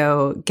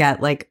video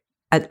get like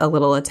a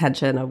little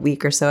attention a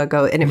week or so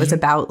ago, and it was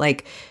about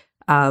like,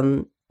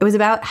 it was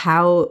about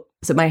how,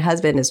 so my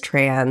husband is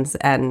trans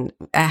and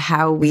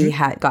how we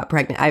got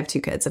pregnant. I have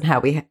 2 kids and how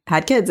we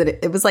had kids. And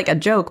it was like a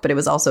joke, but it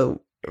was also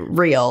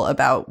real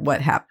about what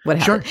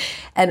happened. Sure.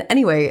 And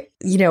anyway,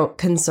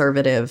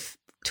 conservative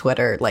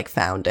Twitter like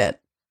found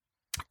it.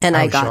 And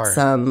I got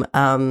some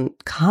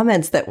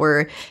comments that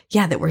were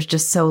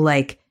just so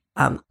like,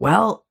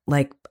 well,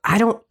 like, I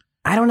don't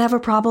have a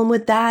problem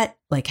with that.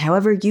 Like,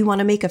 however you want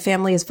to make a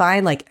family is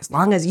fine. Like, as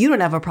long as you don't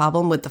have a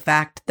problem with the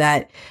fact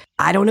that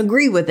I don't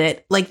agree with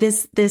it. Like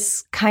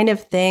this kind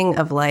of thing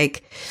of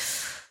like,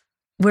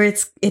 where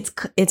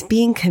it's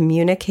being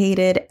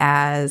communicated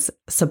as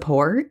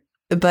support,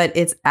 but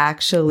it's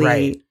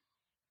actually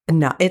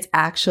not. It's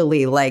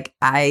actually like,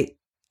 I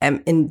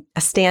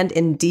stand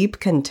in deep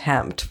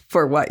contempt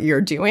for what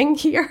you're doing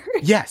here.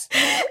 Yes.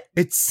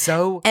 It's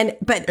so,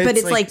 but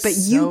it's like but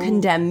you so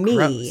condemn me,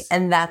 gross.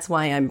 and that's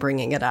why I'm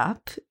bringing it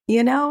up,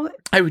 you know?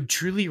 I would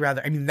truly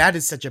rather, I mean, that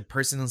is such a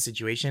personal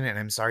situation, and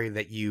I'm sorry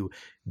that you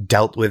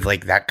dealt with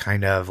like that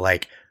kind of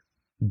like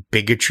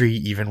bigotry,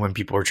 even when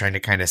people were trying to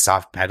kind of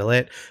soft pedal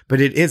it. But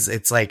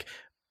it's like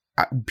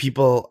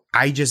people,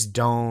 I just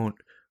don't,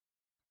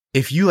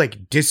 if you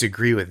like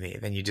disagree with me,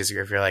 then you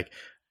disagree. If you're like,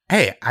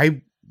 hey,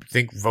 I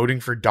think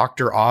voting for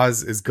Dr.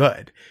 Oz is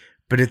good,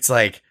 but it's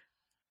like,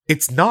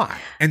 it's not.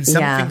 And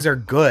some things are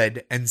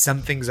good and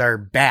some things are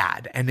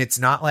bad. And it's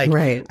not like,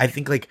 I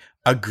think like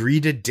agree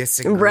to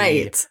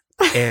disagree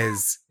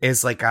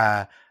is like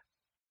I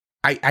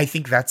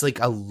think that's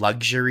like a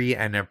luxury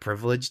and a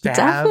privilege to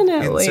have in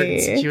certain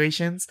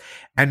situations.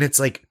 And it's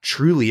like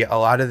truly a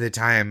lot of the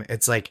time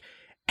it's like,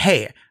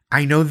 hey,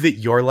 I know that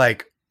you're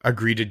like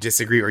agree to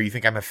disagree, or you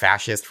think I'm a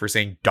fascist for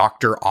saying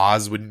Dr.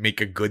 Oz wouldn't make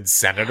a good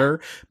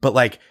senator, but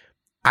like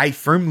I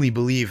firmly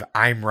believe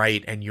I'm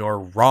right and you're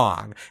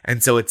wrong.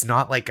 And so it's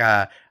not like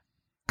I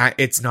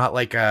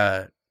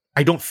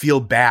don't feel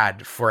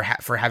bad for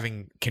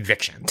having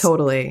convictions.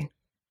 Totally.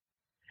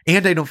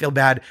 And I don't feel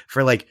bad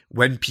for like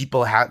when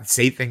people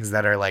say things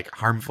that are like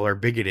harmful or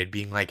bigoted,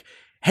 being like,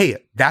 hey,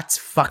 that's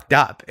fucked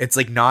up. It's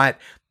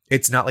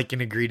not like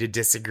an agree to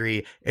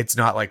disagree. It's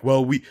not like,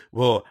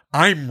 well,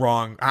 I'm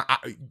wrong.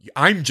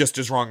 I'm just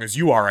as wrong as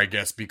you are, I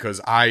guess,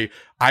 because I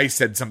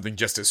said something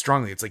just as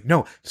strongly. It's like,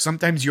 no,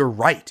 sometimes you're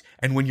right.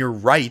 And when you're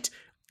right,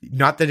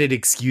 not that it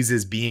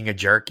excuses being a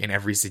jerk in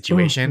every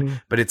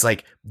situation, but it's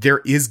like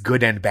there is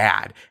good and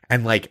bad.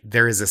 And like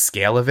there is a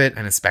scale of it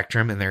and a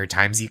spectrum. And there are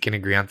times you can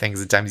agree on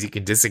things and times you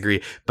can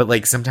disagree. But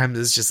like sometimes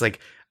it's just like,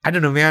 I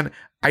don't know, man.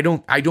 I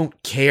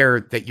don't care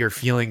that your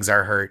feelings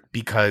are hurt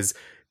because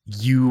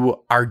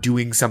you are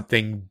doing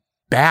something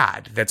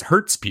bad that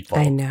hurts people.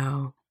 I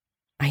know.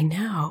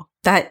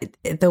 That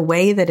the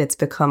way that it's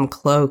become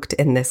cloaked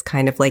in this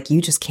kind of like,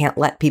 you just can't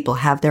let people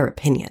have their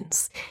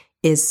opinions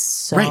is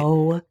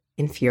so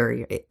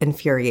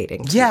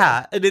infuriating.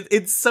 Yeah. And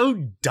it's so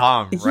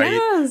dumb, right?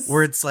 Yes.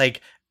 Where it's like,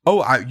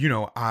 oh,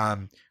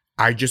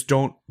 I just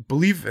don't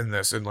believe in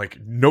this. And like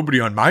nobody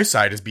on my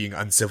side is being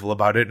uncivil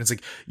about it. And it's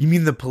like, you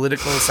mean the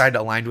political side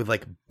aligned with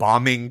like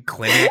bombing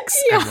clinics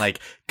and like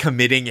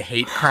committing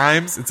hate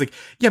crimes? It's like,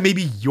 yeah,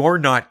 maybe you're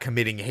not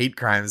committing hate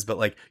crimes, but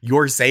like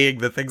you're saying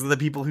the things that the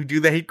people who do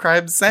the hate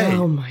crimes say.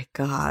 Oh my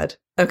God.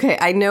 Okay,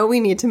 I know we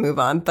need to move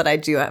on, but I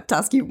do have to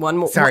ask you one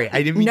more. Sorry,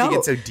 I didn't mean to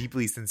get so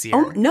deeply sincere.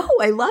 Oh, no,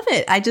 I love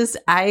it.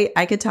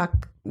 I could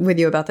talk with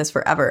you about this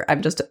forever.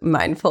 I'm just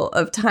mindful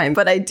of time.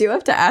 But I do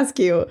have to ask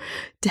you,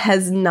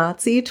 has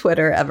Nazi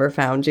Twitter ever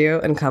found you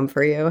and come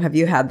for you? Have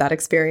you had that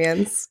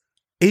experience?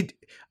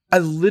 A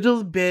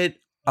little bit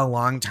a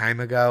long time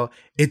ago.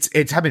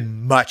 It's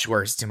happened much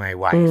worse to my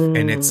wife.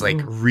 And it's like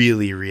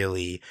really,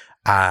 really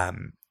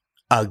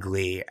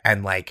ugly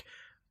and like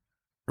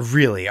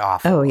really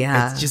awful. Oh,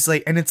 yeah. It's just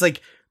like, and it's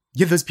like,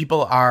 yeah, those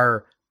people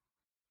are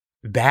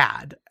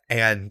bad.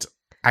 And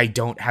I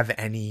don't have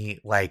any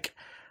like,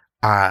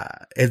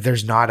 if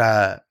there's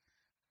not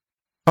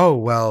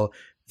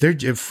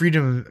there's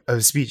freedom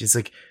of speech. It's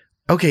like,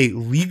 okay,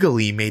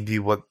 legally, maybe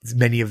what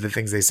many of the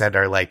things they said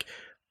are like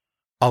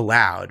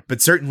allowed,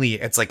 but certainly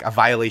it's like a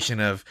violation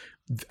of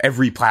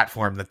every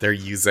platform that they're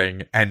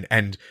using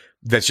and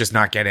that's just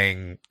not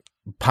getting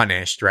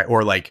punished, right?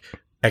 Or like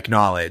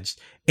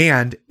acknowledged.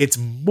 And it's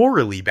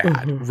morally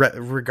bad,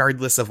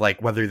 regardless of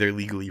like whether they're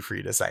legally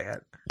free to say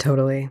it.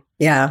 Totally.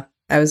 Yeah.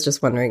 I was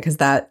just wondering because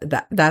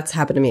that's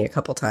happened to me a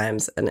couple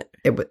times, and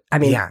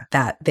I'm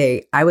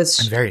very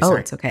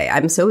sorry. It's okay.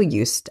 I'm so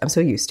used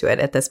to it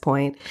at this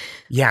point.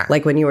 Yeah.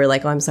 Like when you were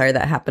like, oh, I'm sorry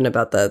that happened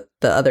about the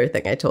other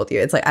thing I told you.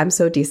 It's like, I'm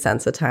so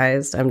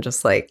desensitized. I'm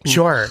just like,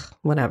 sure,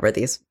 whatever,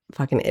 these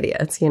fucking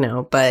idiots, you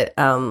know, but.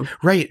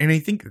 Right. And I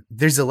think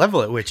there's a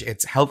level at which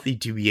it's healthy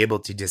to be able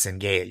to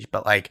disengage,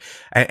 but like,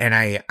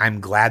 and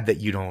I'm glad that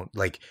you don't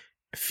like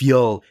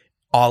feel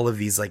all of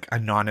these like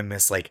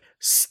anonymous like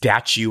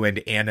statue and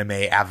anime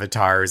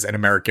avatars and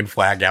American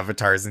flag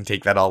avatars and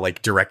take that all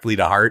like directly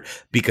to heart,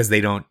 because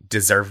they don't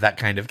deserve that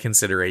kind of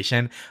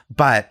consideration.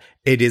 But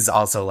it is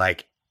also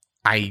like,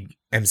 I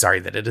am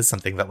sorry that it is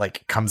something that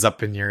like comes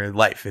up in your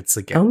life. It's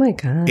like, oh my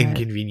God,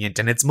 inconvenient,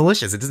 and it's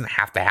malicious. It doesn't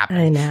have to happen.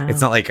 I know.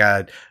 It's not like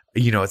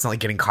it's not like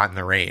getting caught in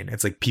the rain.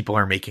 It's like people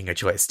are making a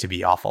choice to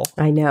be awful.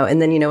 I know.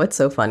 And then, you know, it's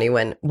so funny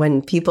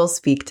when people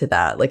speak to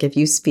that, like if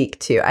you speak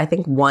to, I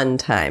think one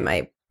time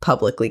I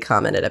publicly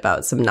commented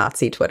about some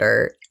Nazi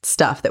Twitter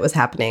stuff that was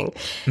happening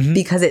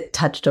because it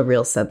touched a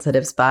real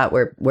sensitive spot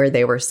where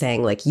they were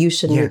saying like, you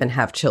shouldn't even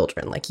have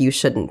children, like you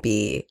shouldn't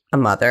be a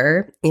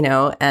mother, you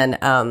know, and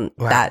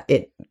that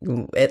it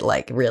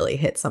like really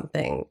hit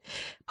something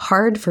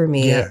hard for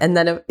me. And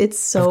then it's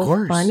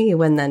so funny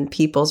when then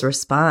people's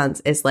response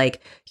is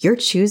like, you're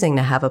choosing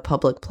to have a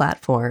public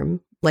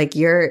platform. Like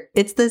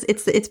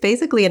it's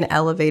basically an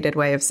elevated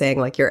way of saying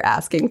like you're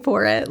asking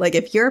for it. Like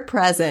if you're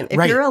present,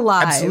 if you're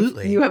alive,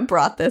 absolutely, you have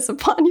brought this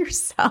upon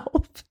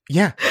yourself.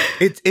 Yeah.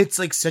 It's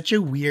like such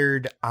a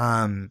weird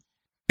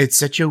it's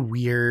such a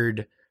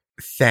weird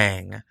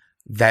thing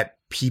that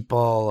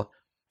people,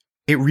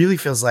 it really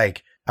feels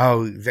like,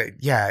 oh,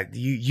 yeah,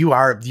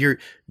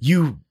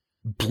 you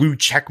blue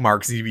check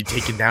marks need to be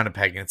taken down a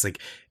peg. And it's like,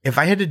 if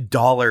I had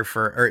 $1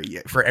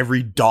 for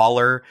every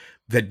dollar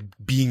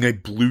that being a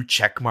blue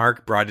check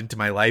mark brought into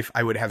my life,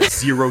 I would have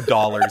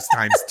 $0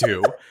 times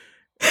 2.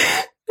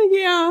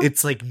 Yeah.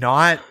 It's like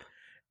not,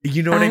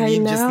 you know what I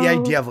mean? Just the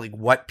know. idea of like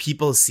what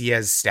people see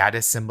as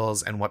status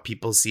symbols and what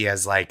people see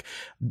as like,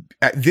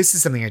 this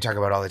is something I talk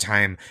about all the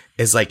time,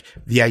 is like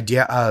the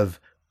idea of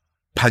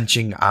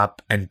punching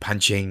up and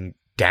punching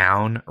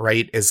down,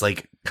 right? Is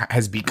like,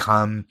 has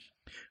become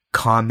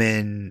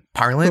common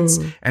parlance.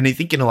 And I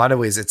think in a lot of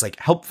ways it's like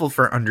helpful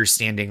for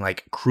understanding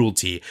like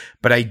cruelty.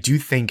 But I do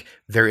think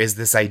there is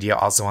this idea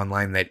also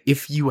online that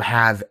if you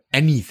have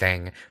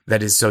anything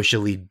that is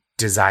socially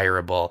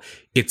desirable,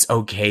 it's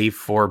okay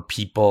for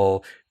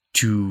people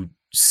to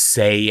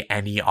say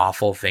any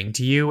awful thing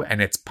to you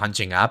and it's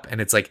punching up.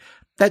 And it's like,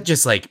 that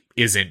just like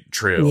isn't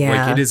true.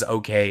 Yeah. Like it is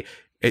okay,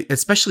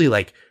 especially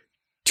like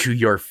to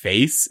your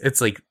face.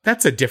 It's like,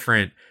 that's a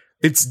different,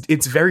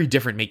 it's very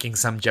different making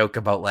some joke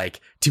about like,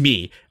 to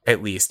me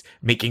at least,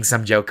 making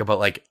some joke about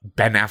like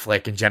Ben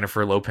Affleck and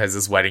Jennifer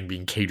Lopez's wedding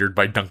being catered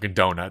by Dunkin'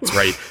 Donuts,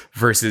 right?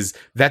 Versus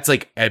that's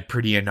like a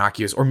pretty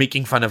innocuous, or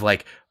making fun of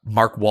like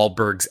Mark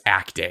Wahlberg's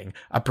acting,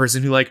 a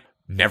person who like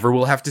never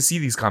will have to see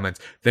these comments,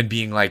 than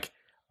being like,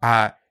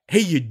 hey,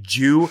 you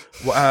Jew,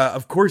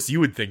 of course you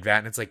would think that.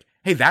 And it's like,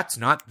 hey, that's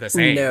not the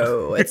same.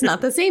 No, it's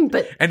not the same.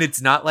 But and it's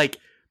not like,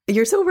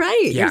 you're so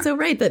right. Yeah. You're so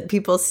right that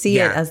people see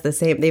it as the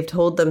same. They've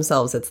told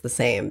themselves it's the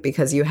same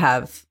because you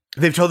have.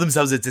 They've told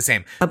themselves it's the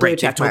same. A blue right?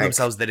 check They've told mark.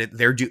 themselves that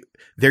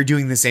they're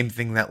doing the same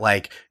thing that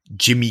like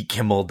Jimmy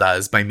Kimmel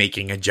does by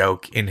making a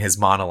joke in his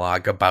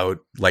monologue about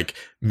like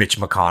Mitch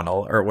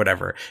McConnell or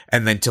whatever.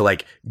 And then to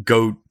like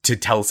go to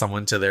tell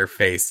someone to their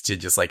face to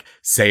just like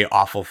say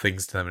awful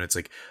things to them. And it's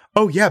like,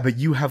 oh yeah, but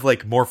you have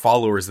like more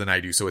followers than I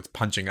do. So it's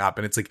punching up.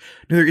 And it's like,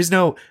 no, there is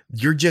no,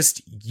 you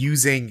just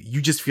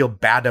feel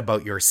bad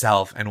about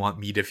yourself and want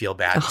me to feel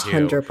bad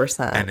too.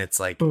 100%. And it's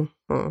like,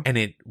 and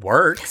it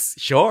works.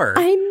 Sure.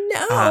 I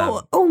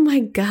know. Oh my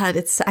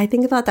God. I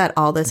think about that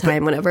all the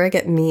time. Whenever I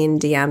get mean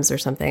DMs or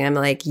something, I'm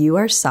like, you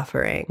are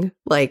suffering.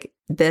 Like,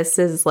 this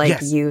is like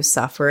you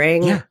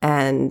suffering. Yeah.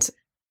 And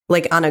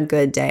like on a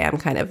good day, I'm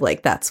kind of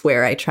like, that's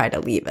where I try to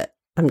leave it.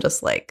 I'm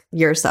just like,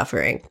 you're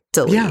suffering.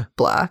 Delete,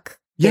 block,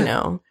 you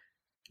know?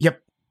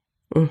 Yep.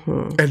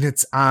 Mm-hmm. And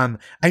it's, I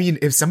mean,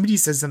 if somebody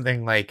says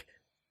something like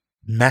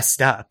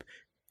messed up,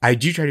 I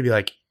do try to be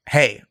like,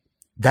 hey,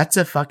 that's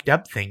a fucked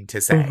up thing to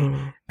say.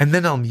 Mm-hmm. And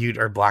then I'll mute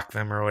or block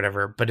them or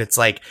whatever. But it's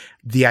like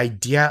the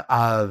idea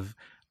of,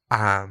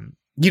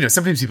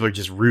 sometimes people are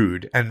just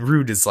rude, and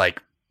rude is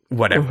like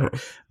whatever. Mm-hmm.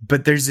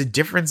 But there's a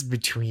difference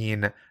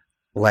between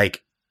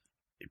like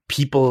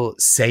people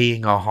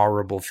saying a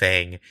horrible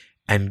thing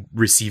and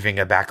receiving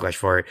a backlash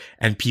for it,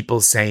 and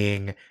people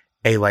saying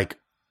a like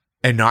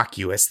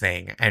innocuous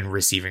thing and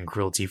receiving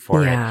cruelty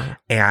for it.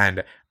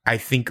 And I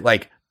think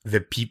like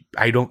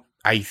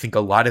I think a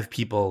lot of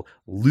people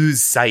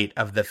lose sight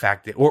of the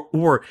fact that,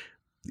 or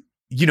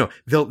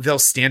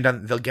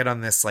they'll get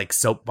on this like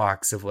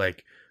soapbox of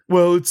like,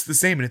 well, it's the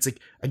same. And it's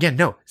like, again,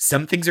 no,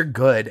 some things are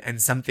good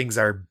and some things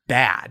are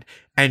bad.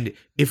 And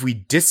if we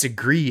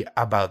disagree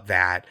about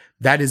that,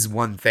 that is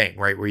one thing,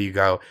 right? Where you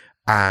go,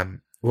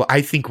 well,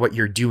 I think what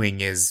you're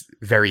doing is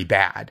very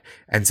bad.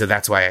 And so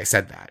that's why I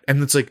said that.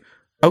 And it's like,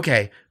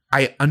 okay,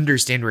 I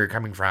understand where you're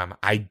coming from.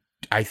 I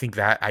think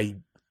that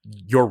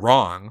you're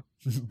wrong.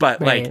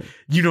 But like,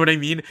 you know what I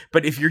mean?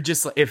 But if you're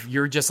just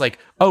like,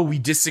 oh, we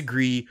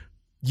disagree.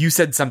 You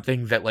said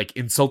something that like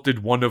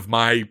insulted one of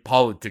my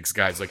politics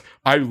guys. Like,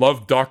 I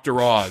love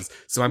Dr. Oz,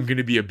 so I'm going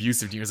to be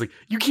abusive to you. It's like,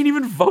 you can't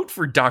even vote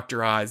for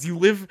Dr. Oz. You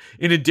live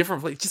in a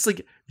different place. Just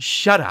like,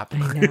 shut up.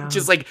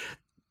 Just like,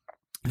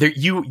 there,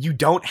 you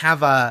don't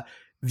have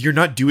you're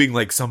not doing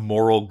like some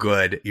moral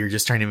good. You're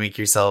just trying to make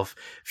yourself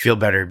feel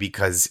better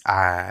because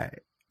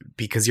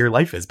your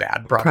life is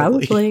bad.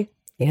 Probably.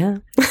 Yeah.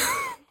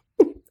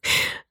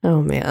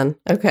 Oh man.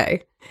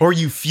 Okay. Or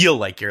you feel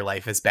like your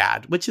life is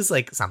bad, which is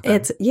like something.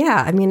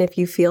 I mean, if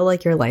you feel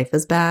like your life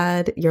is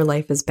bad, your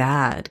life is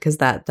bad, because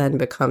that then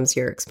becomes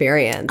your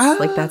experience.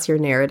 Like that's your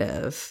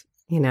narrative,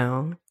 you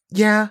know?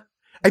 Yeah.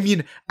 I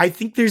mean, I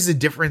think there's a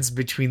difference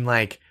between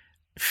like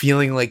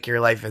feeling like your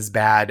life is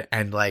bad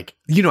and like,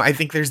 I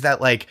think there's that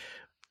like,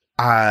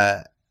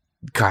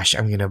 gosh,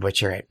 I'm going to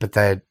butcher it, but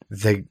the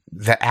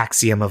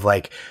axiom of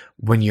like,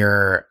 when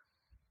you're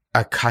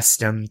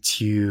accustomed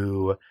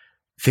to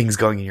things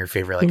going in your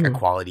favor, like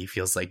equality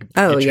feels like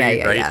bigotry,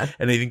 right? Yeah.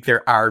 And I think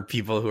there are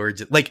people who are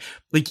just like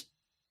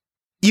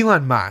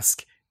Elon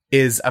Musk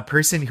is a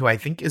person who I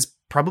think is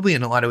probably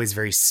in a lot of ways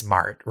very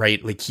smart,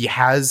 right? Like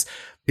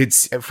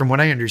it's from what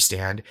I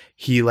understand,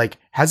 he like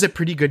has a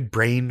pretty good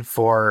brain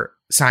for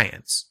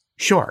science.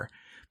 Sure.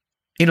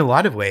 In a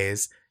lot of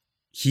ways,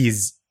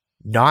 he's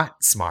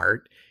not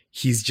smart.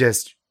 He's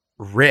just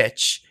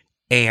rich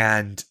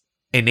and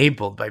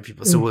enabled by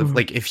people. So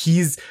if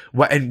he's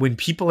and when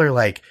people are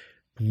like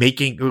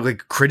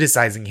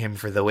criticizing him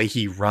for the way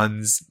he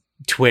runs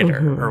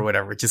Twitter or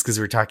whatever, just because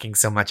we're talking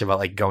so much about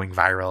like going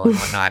viral and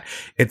whatnot,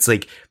 it's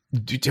like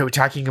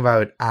talking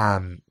about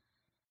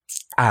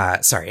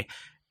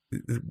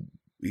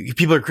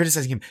people are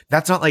criticizing him.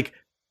 That's not like,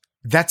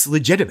 that's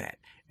legitimate.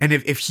 And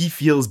if he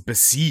feels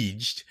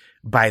besieged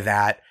by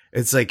that,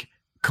 it's like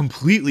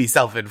completely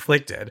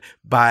self-inflicted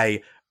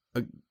by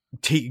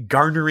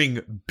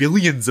garnering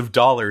billions of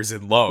dollars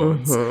in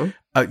loans,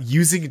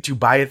 using it to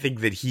buy a thing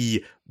that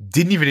he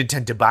didn't even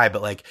intend to buy,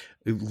 but like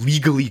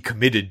legally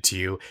committed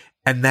to,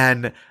 and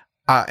then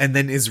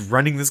is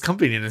running this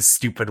company in a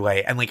stupid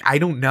way. And like, I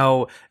don't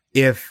know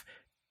if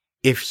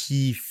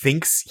he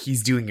thinks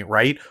he's doing it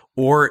right,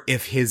 or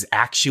if his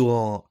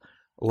actual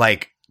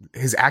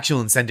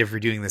incentive for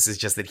doing this is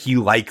just that he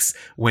likes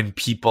when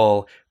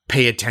people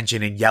pay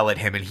attention and yell at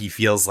him and he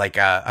feels like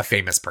a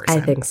famous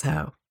person. I think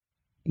so.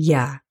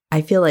 Yeah.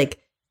 I feel like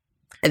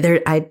I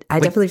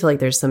definitely feel like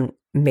there's some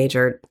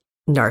major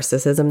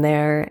narcissism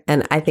there.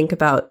 And I think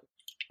about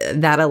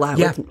that a lot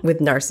with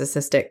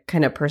narcissistic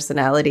kind of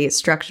personality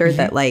structure,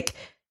 that like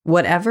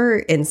whatever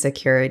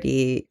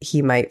insecurity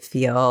he might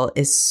feel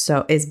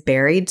is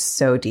buried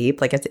so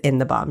deep, like it's in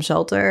the bomb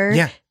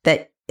shelter,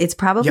 that it's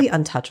probably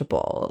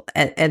untouchable.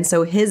 And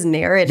so his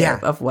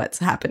narrative of what's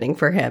happening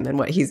for him and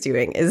what he's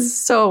doing is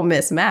so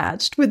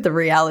mismatched with the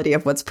reality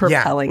of what's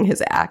propelling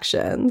his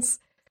actions.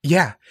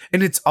 Yeah.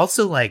 And it's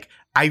also like,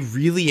 I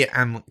really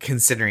am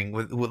considering,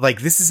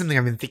 like, this is something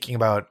I've been thinking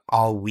about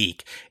all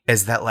week,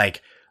 is that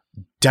like,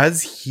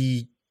 does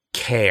he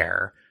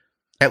care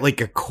at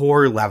like a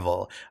core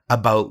level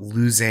about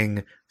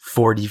losing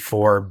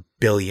 $44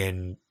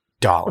 billion?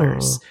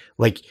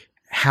 Like,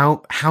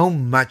 how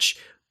much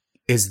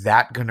is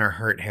that going to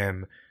hurt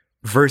him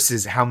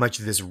versus how much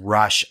this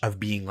rush of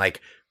being like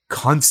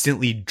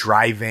constantly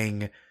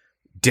driving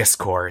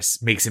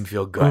discourse makes him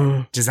feel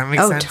good? Does that make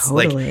sense?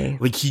 Totally.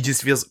 Like he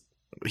just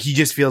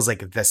feels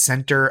like the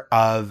center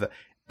of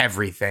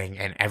everything,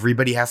 and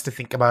everybody has to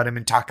think about him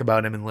and talk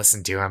about him and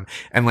listen to him.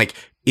 And like,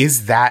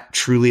 is that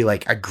truly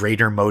like a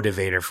greater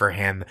motivator for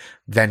him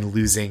than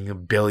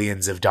losing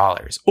billions of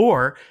dollars?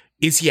 Or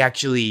is he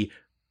actually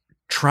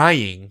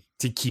trying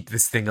to keep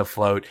this thing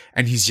afloat,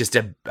 and he's just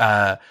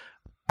a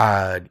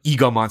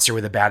ego monster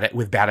with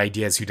bad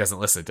ideas who doesn't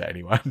listen to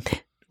anyone?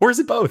 Or is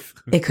it both?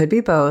 It could be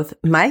both.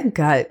 My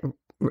gut,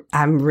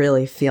 I'm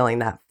really feeling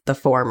that the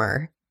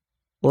former.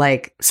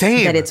 Like,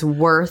 same. That it's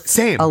worth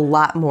a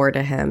lot more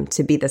to him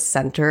to be the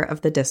center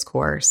of the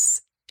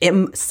discourse.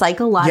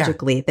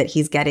 Psychologically, that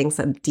he's getting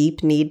some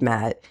deep need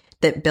met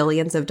that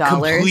billions of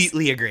dollars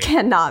completely agree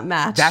cannot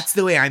match.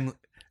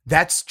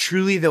 That's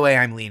truly the way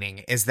I'm leaning,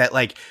 is that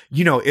like,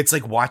 you know, it's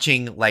like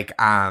watching like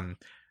a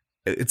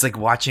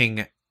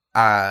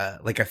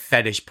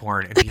fetish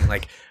porn and being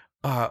like,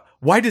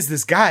 why does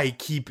this guy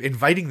keep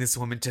inviting this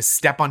woman to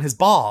step on his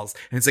balls?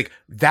 And it's like,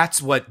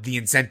 that's what the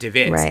incentive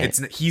is.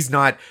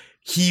 Right.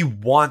 He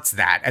wants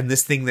that. And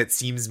this thing that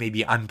seems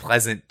maybe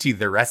unpleasant to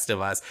the rest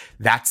of us,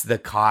 that's the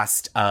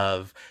cost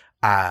of,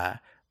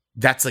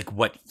 that's like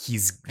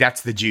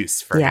that's the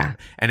juice for him.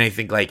 And I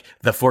think like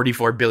the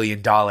 $44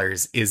 billion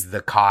is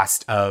the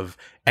cost of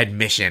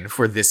admission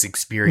for this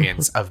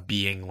experience of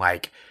being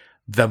like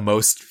the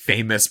most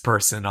famous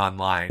person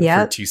online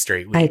for 2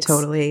 straight weeks. I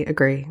totally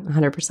agree.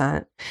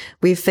 100%.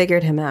 We've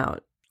figured him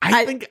out.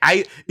 I've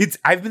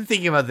been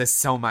thinking about this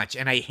so much,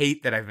 and I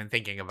hate that I've been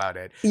thinking about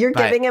it. You're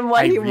giving him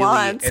what he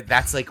wants.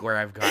 That's like where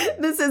I've gone.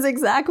 This is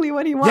exactly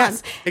what he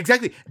wants. Yes,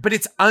 exactly. But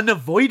it's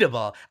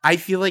unavoidable. I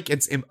feel like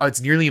it's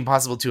nearly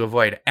impossible to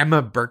avoid.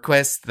 Emma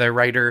Berquist, the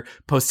writer,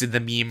 posted the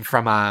meme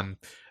from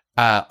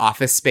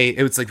Office Space.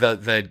 It was like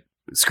the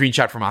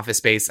screenshot from Office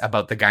Space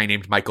about the guy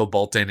named Michael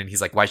Bolton, and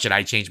he's like, why should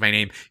I change my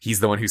name? He's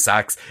the one who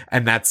sucks.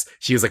 And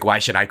she was like, why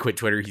should I quit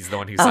Twitter? He's the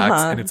one who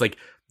sucks. And it's like,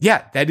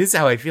 yeah, that is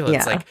how I feel.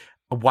 It's like,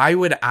 why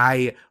would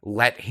I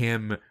let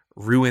him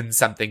ruin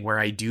something where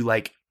I do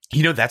like,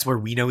 you know, that's where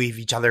we know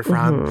each other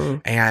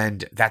from.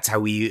 And that's how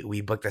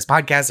we booked this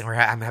podcast. And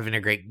I'm having a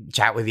great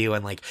chat with you.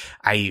 And like,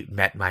 I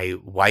met my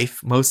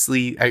wife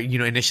mostly,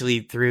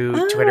 initially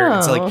through Twitter.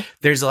 And so like,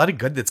 there's a lot of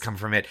good that's come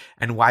from it.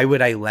 And why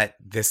would I let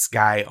this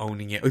guy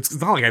owning it? It's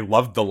not like I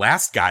loved the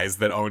last guys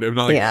that owned it.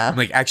 I'm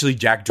like, actually,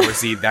 Jack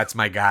Dorsey, that's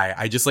my guy.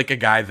 I just like a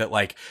guy that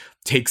like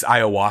takes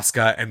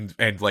ayahuasca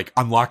and like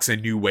unlocks a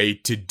new way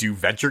to do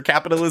venture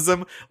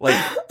capitalism. Like,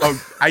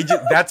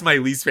 that's my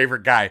least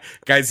favorite guy.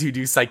 Guys who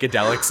do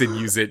psychedelics and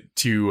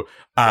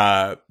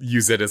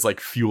use it as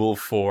like fuel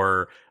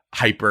for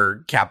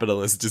hyper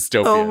capitalist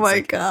dystopias. Oh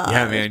my God.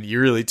 Yeah, man, you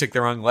really took the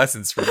wrong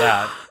lessons for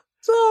that.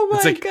 Oh my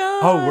it's like,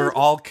 God. Oh, we're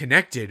all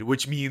connected,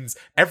 which means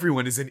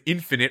everyone is an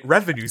infinite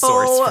revenue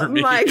source for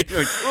me. My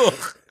like,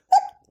 ugh.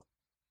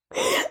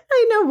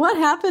 I know what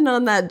happened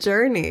on that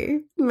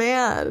journey.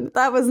 Man,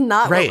 that was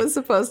not what was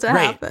supposed to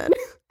happen.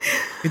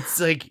 It's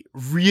like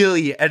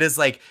really, it is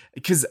like,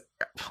 because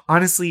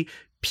honestly,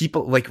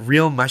 people like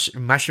real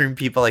mushroom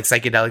people, like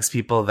psychedelics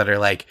people that are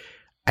like,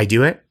 I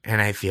do it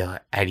and I feel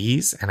at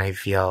ease and I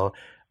feel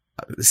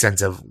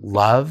sense of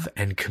love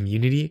and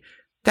community,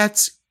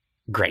 that's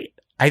great.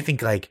 I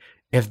think like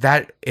if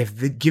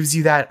it gives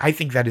you that, I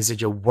think that is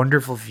such a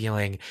wonderful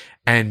feeling.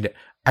 And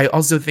I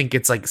also think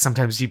it's like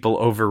sometimes people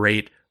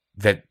overrate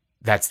that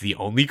that's the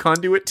only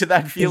conduit to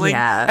that feeling.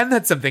 Yeah. And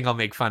that's something I'll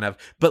make fun of.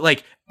 But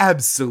like,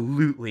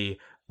 absolutely,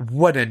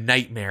 what a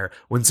nightmare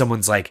when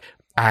someone's like,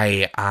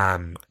 I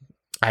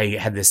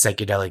had this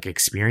psychedelic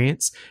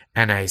experience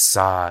and I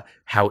saw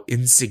how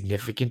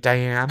insignificant I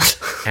am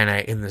and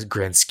in the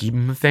grand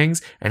scheme of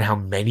things, and how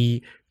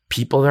many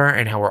people there are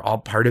and how we're all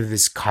part of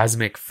this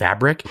cosmic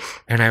fabric.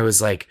 And I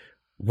was like,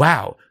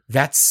 wow,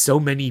 that's so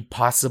many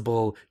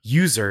possible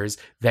users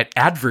that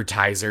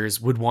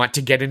advertisers would want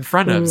to get in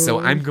front of. So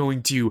I'm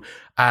going to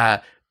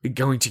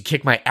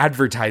kick my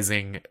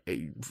advertising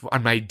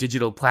on my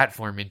digital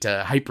platform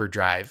into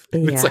hyperdrive.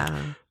 It's like,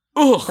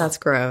 ugh. That's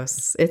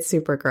gross. It's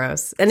super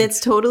gross. And it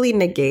totally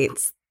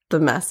negates the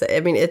message.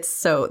 I mean, there's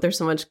so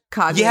much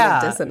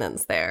cognitive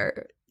dissonance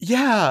there.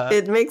 Yeah.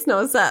 It makes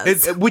no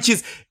sense.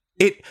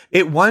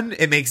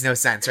 It makes no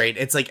sense, right?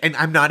 It's like, and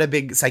I'm not a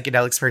big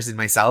psychedelics person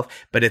myself,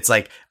 but it's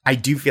like, I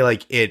do feel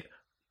like it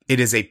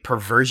is a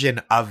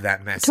perversion of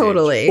that message.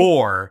 Totally.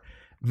 Or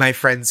my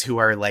friends who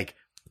are like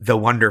the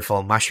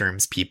wonderful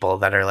mushrooms people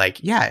that are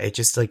like, yeah, it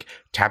just like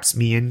taps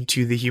me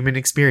into the human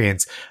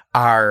experience,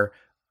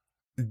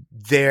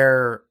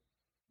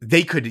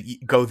 they could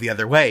go the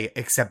other way,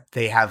 except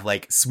they have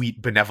like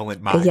sweet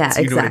benevolent minds. Yeah,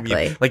 exactly. You know what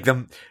I mean? Like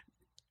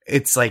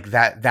it's like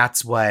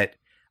that's what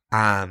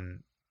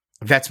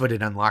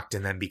it unlocked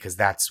in them, because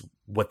that's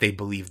what they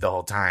believed the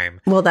whole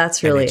time. Well,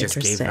 that's really just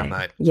interesting. Gave them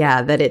a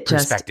that it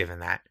perspective in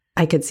that.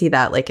 I could see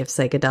that, like if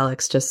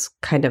psychedelics just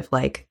kind of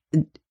like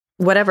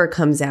whatever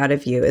comes out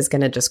of you is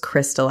going to just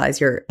crystallize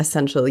your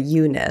essential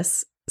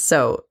you-ness.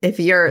 So if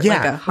you're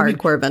like a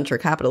hardcore venture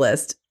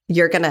capitalist,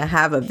 you're going to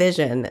have a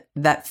vision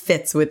that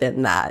fits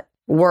within that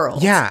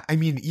world. Yeah. I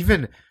mean,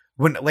 even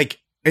when like,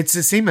 it's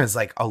the same as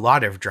like a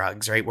lot of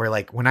drugs, right? Where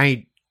like when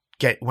I'm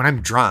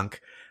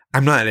drunk,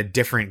 I'm not a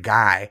different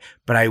guy,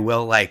 but I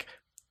will like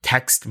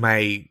text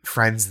my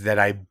friends that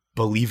I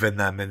believe in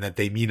them and that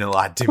they mean a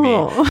lot to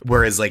me.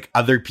 Whereas like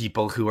other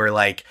people who are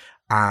like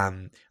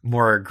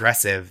more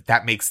aggressive,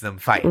 that makes them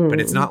fight. But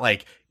it's not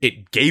like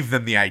it gave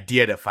them the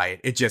idea to fight.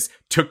 It just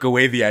took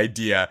away the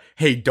idea.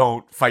 Hey,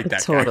 don't fight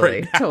that guy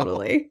right now.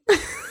 Totally.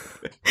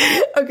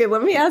 Okay,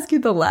 let me ask you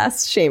the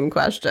last shame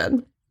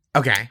question.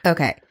 Okay.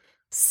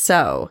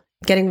 So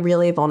getting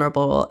really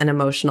vulnerable and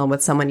emotional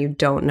with someone you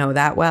don't know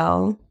that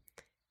well,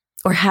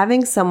 or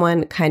having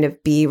someone kind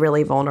of be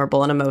really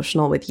vulnerable and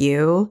emotional with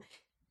you,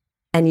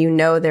 and you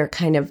know they're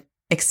kind of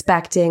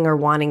expecting or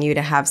wanting you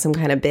to have some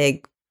kind of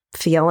big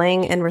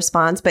feeling in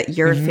response, but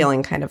you're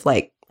feeling kind of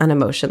like an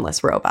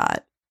emotionless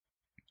robot.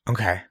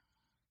 Okay.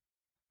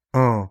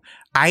 Oh,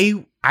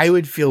 I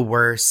would feel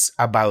worse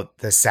about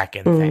the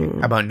second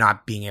thing, about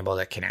not being able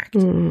to connect.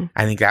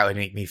 I think that would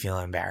make me feel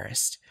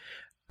embarrassed.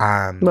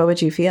 What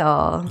would you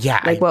feel?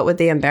 Yeah. Like, what would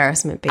the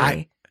embarrassment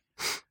be?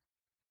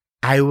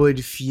 I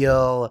would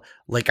feel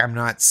like I'm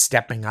not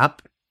stepping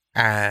up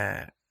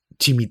to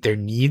meet their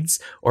needs,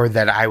 or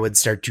that I would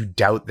start to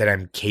doubt that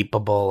I'm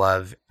capable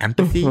of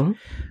empathy, which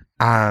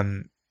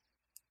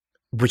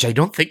I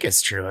don't think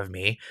is true of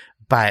me.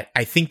 But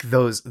I think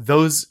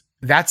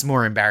that's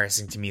more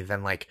embarrassing to me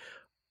than like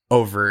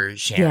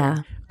oversharing.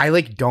 Yeah. I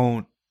like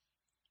don't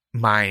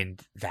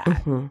mind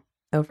that.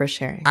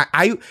 Oversharing.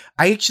 I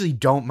actually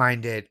don't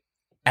mind it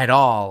at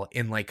all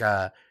in like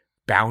a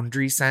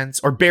boundary sense,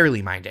 or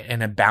barely mind it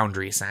in a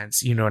boundary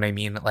sense. You know what I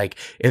mean? Like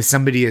if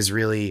somebody is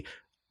really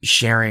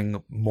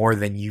sharing more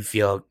than you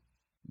feel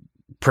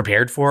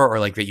prepared for, or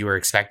like that you were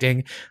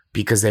expecting,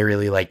 because they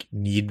really like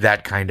need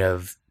that kind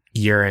of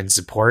ear and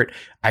support,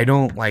 I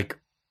don't like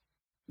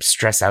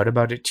stress out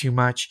about it too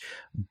much.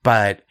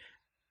 But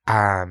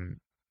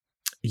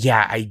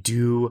yeah, I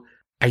do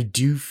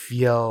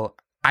feel,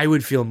 I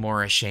would feel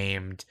more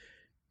ashamed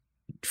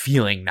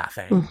feeling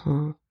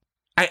nothing.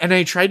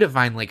 I try to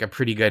find like a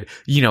pretty good,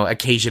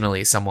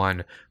 occasionally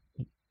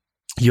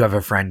you have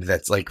a friend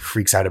that's like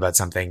freaks out about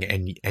something,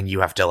 and you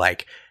have to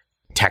like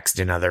text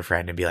another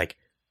friend and be like,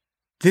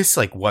 this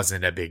like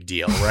wasn't a big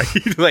deal,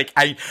 right? Like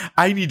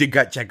I need to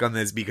gut check on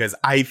this, because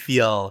I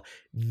feel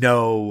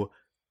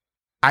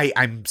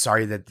I'm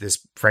sorry that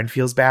this friend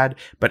feels bad,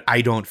 but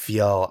I don't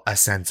feel a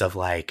sense of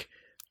like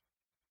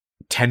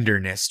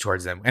tenderness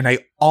towards them. And I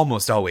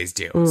almost always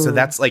do. So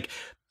that's like,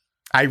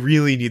 I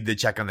really need to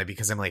check on that,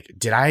 because I'm like,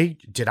 did I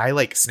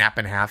like snap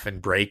in half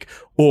and break,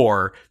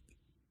 or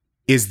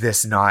is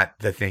this not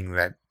the thing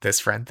that this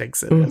friend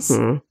thinks it is?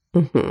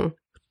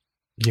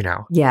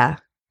 Yeah.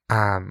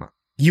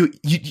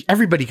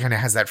 Everybody kind of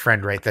has that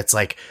friend, right? That's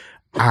like,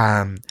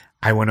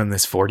 I went on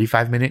this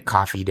 45-minute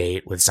coffee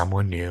date with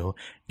someone new,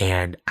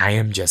 and I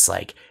am just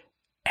like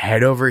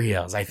head over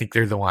heels. I think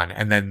they're the one.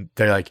 And then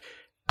they're like,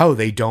 oh,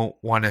 they don't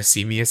want to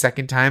see me a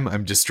second time.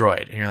 I'm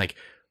destroyed. And you're like,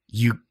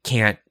 you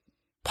can't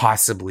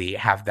possibly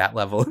have that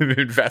level of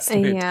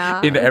investment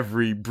Yeah. in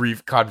every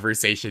brief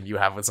conversation you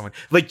have with someone.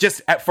 Like,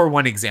 just for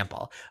one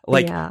example,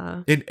 like,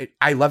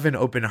 I love an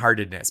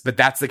open-heartedness, but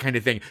that's the kind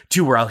of thing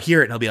too, where I'll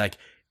hear it and I'll be like,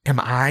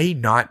 am I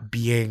not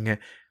being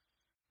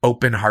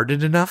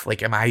open-hearted enough?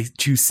 Like, am I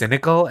too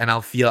cynical? And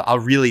I'll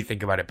really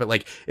think about it. But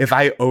like, if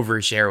I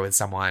overshare with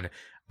someone,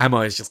 I'm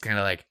always just kind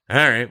of like, all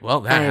right,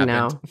 well, that happened.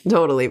 I know.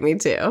 Totally. Me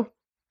too.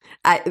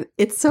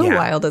 It's so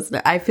wild, isn't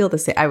it? I feel the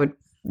same.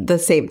 The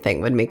same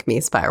thing would make me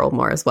spiral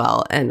more as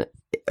well. And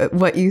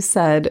what you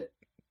said,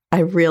 I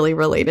really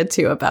related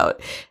to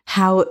about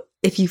how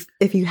if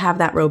you have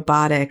that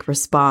robotic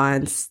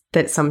response,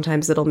 that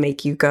sometimes it'll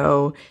make you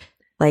go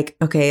like,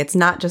 okay, it's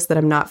not just that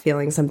I'm not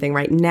feeling something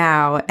right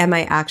now. Am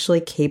I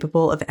actually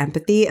capable of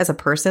empathy as a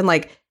person?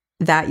 Like,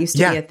 that used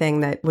to be a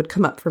thing that would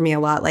come up for me a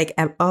lot. Like,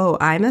 I'm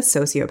a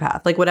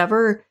sociopath. Like,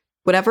 whatever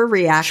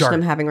reaction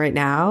I'm having right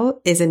now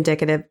is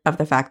indicative of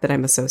the fact that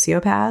I'm a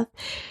sociopath.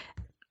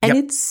 And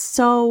it's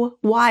so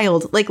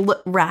wild. Like,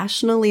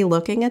 rationally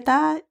looking at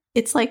that,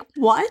 it's like,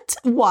 what?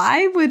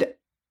 Why would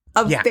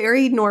a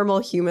very normal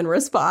human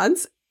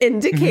response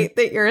indicate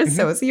that you're a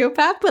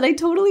sociopath? But I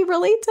totally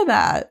relate to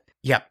that.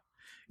 Yep.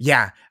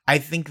 Yeah. I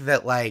think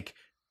that, like,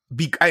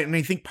 and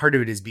I think part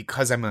of it is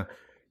because I'm a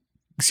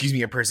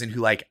person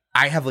who, like,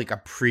 I have, like, a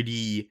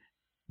pretty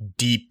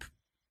deep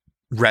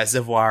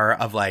reservoir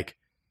of, like,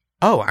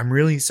 oh, I'm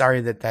really sorry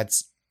that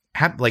that's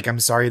like, I'm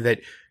sorry that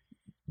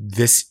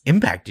this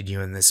impacted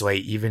you in this way,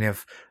 even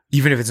if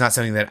it's not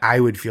something that I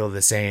would feel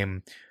the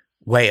same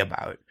way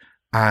about.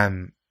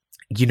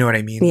 You know what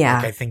I mean? Yeah.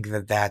 Like, I think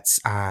that's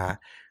I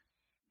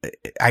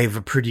have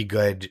a pretty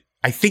good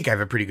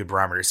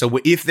barometer. So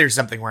if there's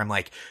something where I'm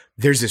like,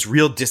 there's this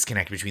real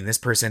disconnect between this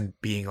person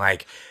being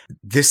like,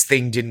 this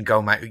thing didn't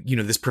go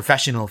this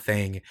professional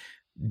thing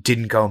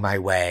didn't go my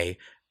way,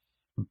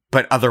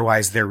 but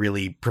otherwise they're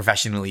really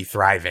professionally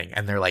thriving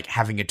and they're like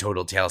having a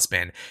total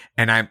tailspin.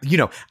 And I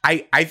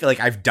feel like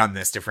I've done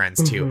this to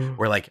friends too,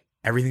 where like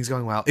everything's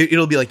going well.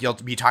 It'll be like, you'll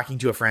be talking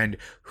to a friend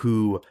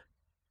who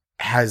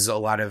has a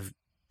lot of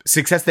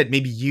success that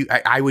maybe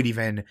I would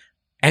even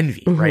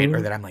envy, right?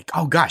 Or that I'm like,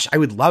 oh gosh, I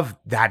would love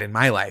that in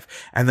my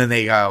life. And then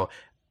they go,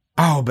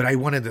 oh, but I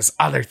wanted this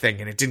other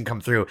thing and it didn't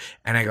come through.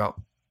 And I go,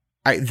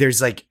 I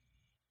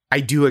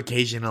do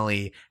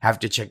occasionally have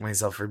to check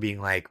myself for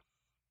being like,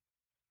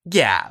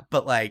 yeah,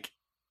 but like,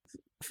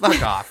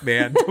 fuck off,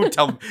 man.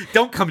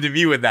 Don't come to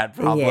me with that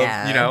problem,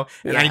 you know?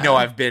 And I know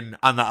I've been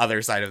on the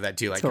other side of that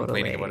too, like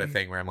complaining about a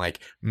thing where I'm like,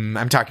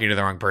 I'm talking to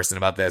the wrong person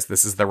about this.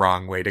 This is the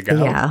wrong way to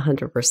go. Yeah,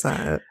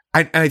 100%.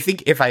 I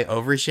think if I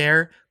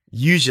overshare,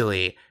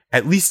 usually,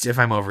 at least if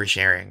I'm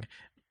oversharing,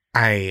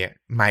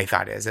 my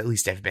thought is at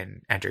least I've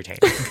been entertaining.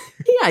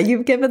 Yeah,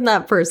 you've given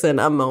that person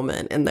a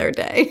moment in their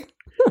day.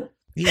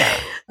 Yeah.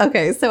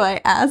 Okay, so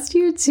I asked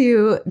you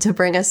to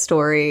bring a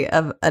story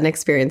of an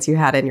experience you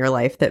had in your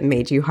life that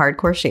made you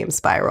hardcore shame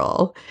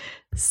spiral.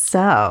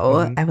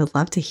 So I would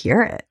love to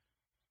hear it.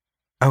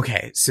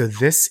 Okay, so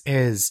this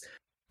is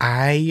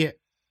there's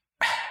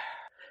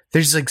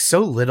like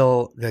so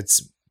little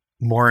that's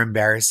more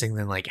embarrassing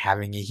than like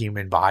having a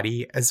human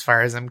body as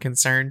far as I'm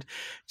concerned.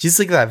 Just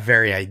like that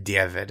very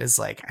idea of it is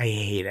like, I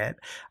hate it.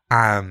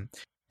 And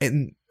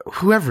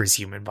whoever's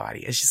human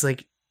body, it's just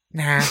like,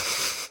 nah,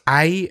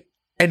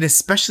 and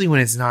especially when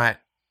it's not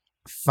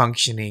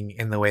functioning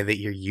in the way that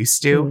you're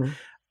used to,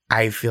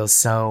 I feel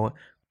so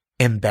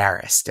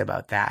embarrassed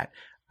about that.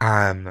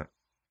 And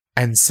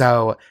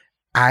so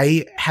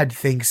I had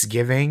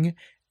Thanksgiving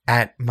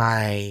at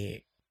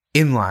my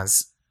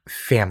in-laws'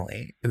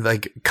 family,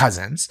 like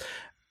cousins,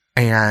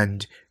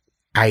 and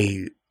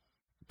I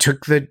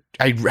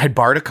had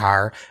borrowed a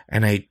car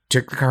and I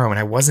took the car home and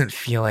I wasn't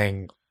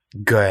feeling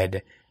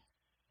good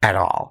at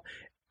all.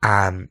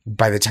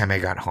 By the time I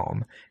got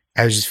home,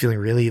 I was just feeling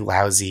really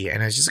lousy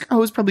and I was just like, oh, it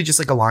was probably just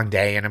like a long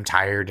day and I'm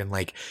tired. And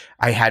like,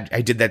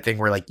 I did that thing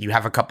where like you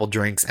have a couple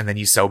drinks and then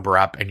you sober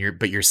up and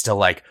you're still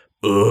like,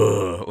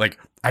 ugh, like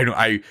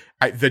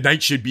the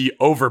night should be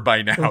over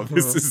by now.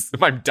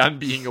 I'm done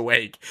being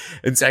awake.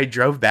 And so I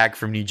drove back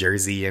from New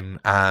Jersey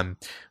and,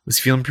 was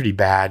feeling pretty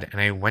bad.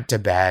 And I went to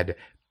bed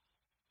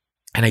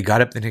and I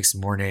got up the next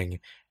morning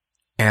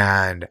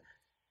and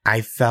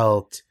I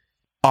felt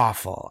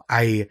awful.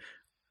 My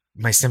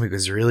stomach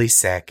was really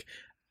sick.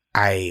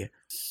 I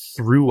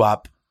threw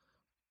up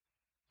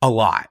a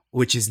lot,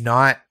 which is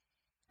not,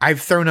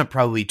 I've thrown up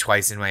probably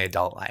twice in my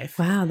adult life.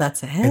 Wow,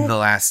 that's a hit. In the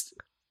last,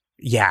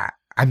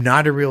 I'm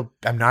not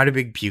a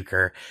big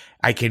puker.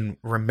 I can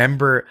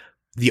remember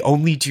the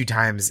only two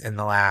times in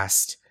the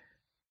last,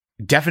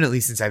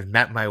 definitely since I've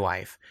met my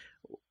wife,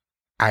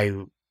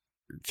 I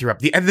threw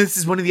up. And this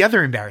is one of the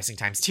other embarrassing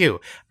times too.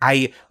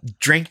 I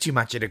drank too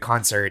much at a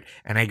concert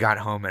and I got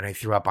home and I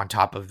threw up on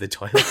top of the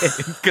toilet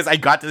because I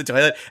got to the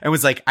toilet and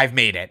was like, I've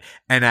made it.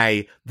 And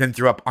I then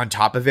threw up on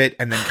top of it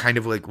and then kind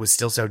of like was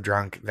still so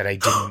drunk that I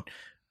didn't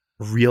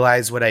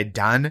realize what I'd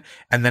done.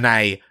 And then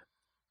I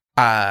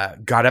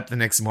got up the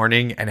next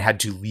morning and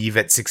had to leave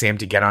at 6 a.m.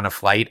 to get on a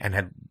flight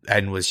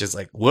and was just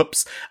like,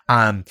 whoops.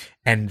 And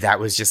that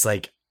was just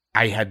like,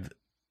 I had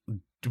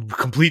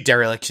complete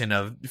dereliction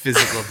of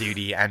physical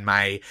duty, and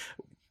my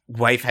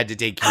wife had to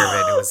take care of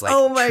it. It was like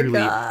Oh my truly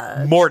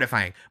God.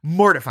 mortifying.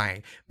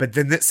 But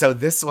then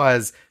this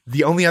was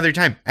the only other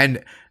time.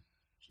 And,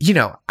 you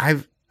know,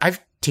 I've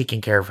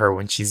taken care of her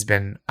when she's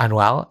been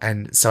unwell.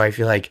 And so I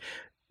feel like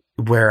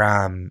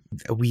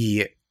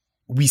we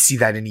see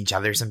that in each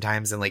other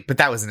sometimes. And like, but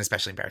that was an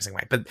especially embarrassing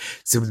way. But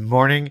so the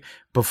morning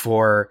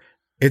before,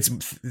 it's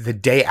the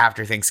day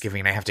after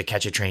Thanksgiving, and I have to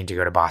catch a train to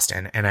go to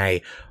Boston, and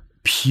I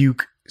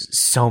puke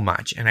so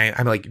much. And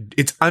I'm like,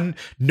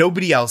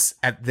 nobody else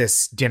at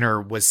this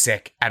dinner was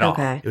sick at all.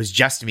 Okay. It was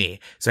just me.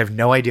 So I have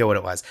no idea what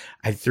it was.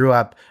 I threw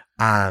up.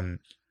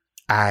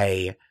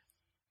 I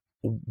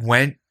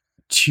went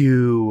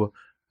to,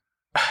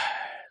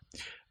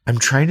 I'm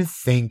trying to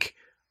think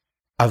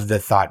of the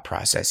thought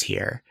process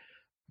here,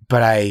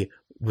 but I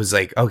was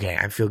like, okay,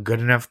 I feel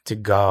good enough to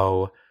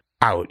go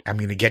out. I'm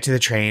going to get to the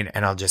train,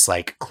 and I'll just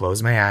like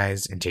close my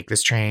eyes and take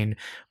this train.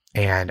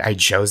 And I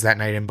chose that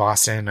night in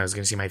Boston. I was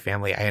going to see my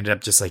family. I ended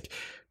up just like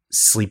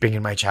sleeping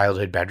in my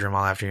childhood bedroom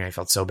all afternoon. I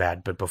felt so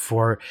bad. But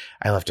before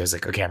I left, I was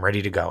like, okay, I'm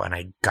ready to go. And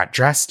I got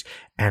dressed,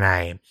 and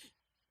I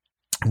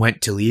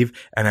went to leave,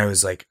 and I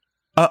was like,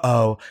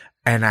 uh-oh.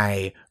 And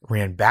I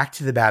ran back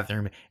to the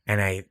bathroom,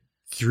 and I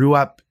threw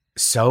up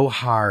so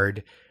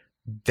hard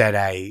that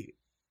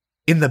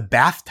in the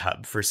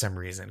bathtub for some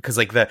reason, because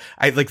like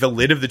the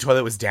lid of the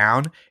toilet was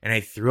down, and I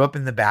threw up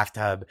in the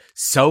bathtub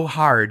so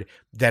hard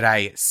that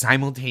I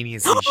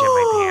simultaneously shit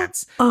my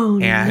pants. Oh,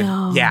 and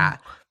no. Yeah.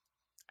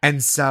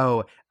 And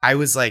so I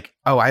was like,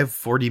 oh, I have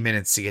 40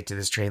 minutes to get to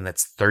this train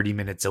that's 30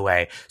 minutes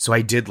away. So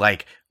I did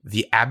like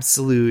the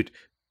absolute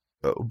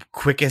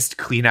quickest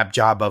cleanup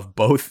job of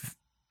both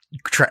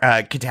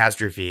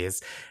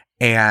catastrophes,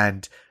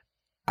 and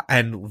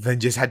then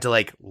just had to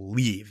like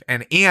leave.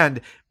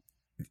 And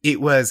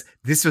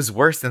this was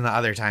worse than the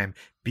other time,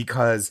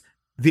 because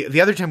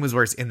the other time was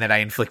worse in that I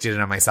inflicted it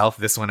on myself.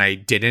 This one I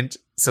didn't.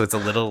 So it's a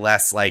little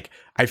less like,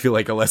 I feel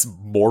like a less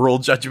moral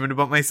judgment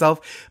about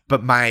myself.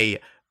 But my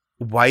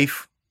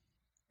wife,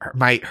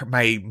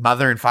 my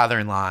mother and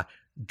father-in-law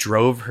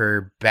drove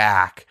her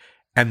back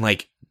and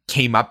like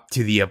came up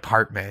to the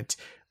apartment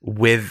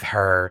with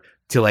her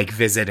to like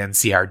visit and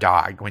see our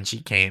dog when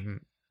she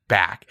came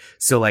back.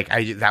 So like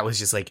that was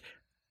just like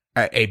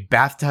a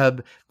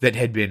bathtub that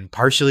had been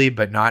partially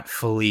but not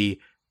fully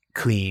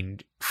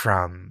cleaned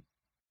from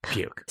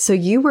puke. So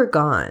you were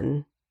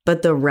gone,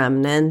 but the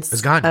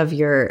remnants of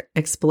your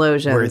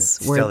explosions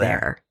were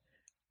there.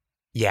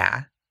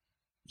 Yeah.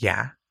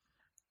 Yeah.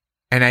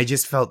 And I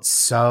just felt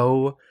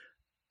so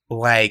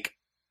like,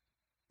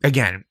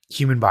 again,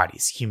 human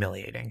bodies,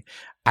 humiliating.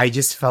 I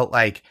just felt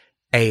like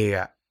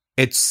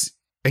it's,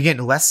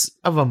 again, less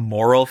of a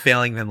moral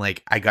failing than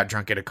like I got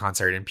drunk at a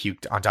concert and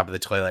puked on top of the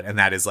toilet. And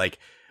that is like,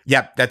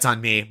 yep, that's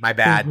on me. My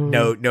bad.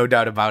 Mm-hmm. No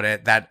doubt about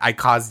it. That I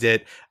caused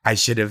it. I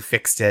should have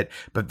fixed it.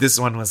 But this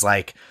one was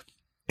like,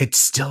 it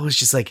still was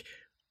just like,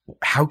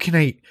 how can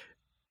I,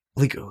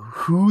 like,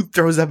 who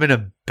throws up in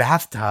a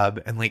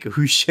bathtub and like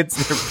who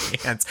shits their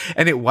pants?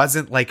 And it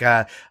wasn't like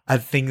a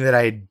thing that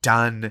I had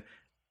done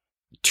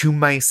to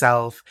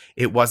myself.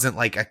 It wasn't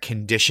like a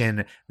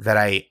condition that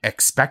I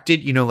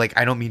expected, you know, like,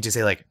 I don't mean to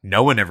say like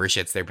no one ever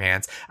shits their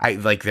pants. I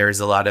like, there's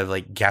a lot of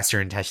like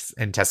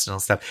gastrointestinal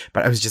stuff,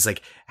 but I was just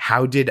like,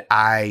 how did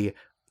I,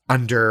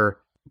 under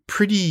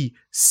pretty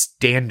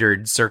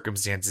standard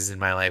circumstances in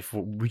my life,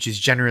 which is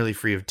generally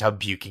free of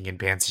tub puking and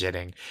pants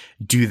shitting,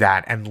 do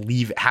that and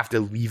have to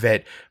leave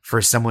it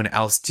for someone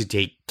else to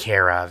take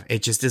care of?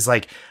 It just is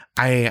like,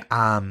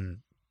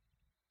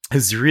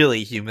 it's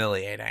really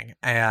humiliating.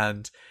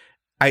 And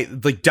I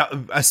like,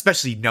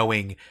 especially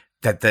knowing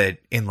that the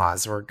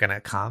in-laws were going to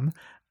come,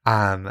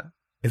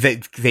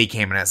 they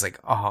came, and I was like,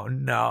 oh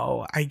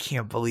no, I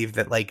can't believe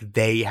that like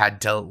they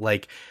had to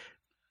like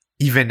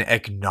even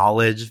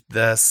acknowledge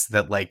this,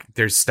 that like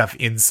there's stuff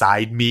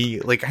inside me.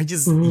 Like I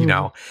just, you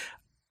know,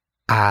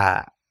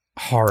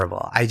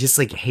 horrible. I just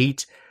like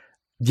hate.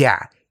 Yeah.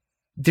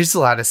 There's a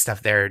lot of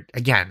stuff there,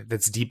 again,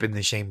 that's deep in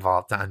the shame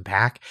vault to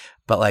unpack,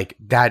 but like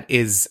that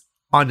is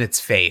on its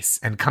face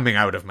and coming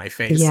out of my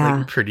face,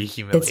 like pretty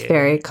humiliating. It's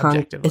very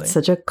it's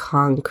such a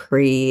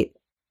concrete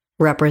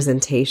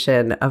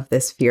representation of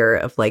this fear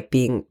of like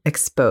being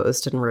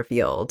exposed and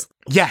revealed.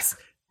 Yes,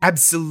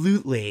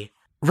 absolutely.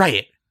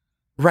 Right.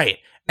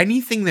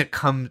 Anything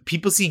that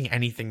people seeing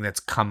anything that's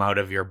come out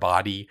of your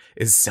body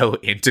is so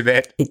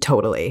intimate.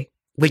 Totally.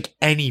 Like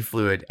any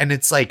fluid. And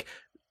it's like,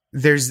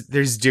 there's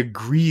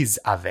degrees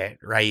of it,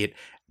 right?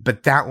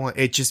 But that one,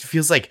 it just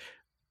feels like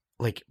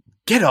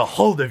get a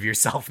hold of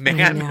yourself,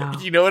 man.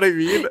 You know what I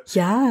mean?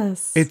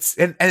 Yes. It's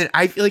and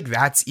I feel like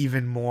that's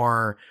even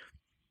more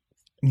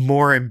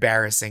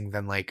embarrassing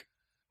than like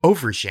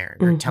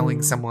oversharing or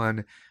telling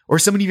someone, or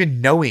someone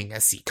even knowing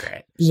a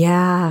secret.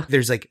 Yeah.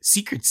 There's like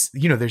secrets,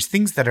 you know, there's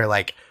things that are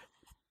like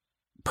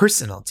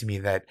personal to me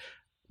that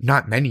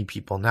not many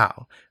people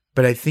know.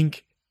 But I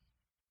think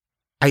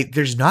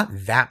there's not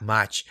that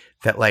much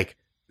that like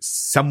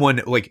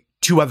someone, like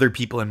two other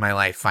people in my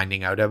life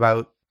finding out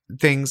about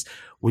things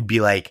would be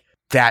like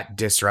that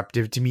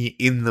disruptive to me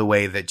in the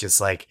way that just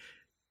like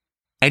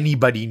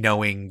anybody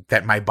knowing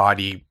that my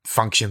body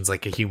functions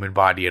like a human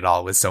body at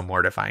all was so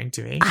mortifying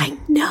to me. I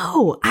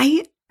know.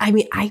 I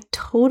mean, I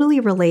totally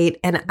relate.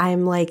 And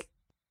I'm like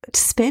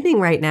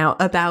spinning right now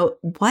about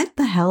what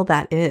the hell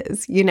that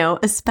is, you know,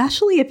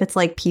 especially if it's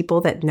like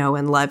people that know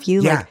and love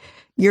you. Yeah. Like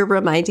you're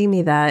reminding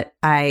me that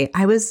I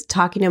was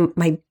talking to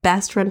my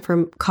best friend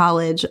from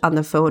college on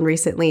the phone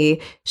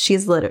recently.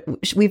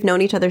 We've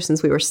known each other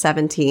since we were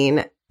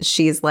 17.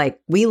 She's like,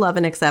 we love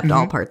and accept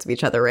all parts of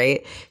each other,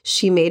 right?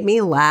 She made me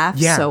laugh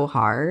so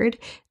hard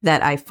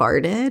that I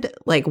farted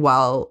like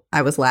while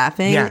I was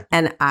laughing. Yeah.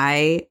 And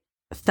I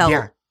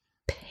felt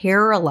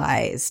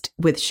paralyzed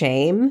with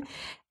shame.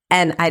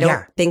 And I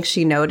don't think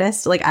she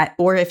noticed, like,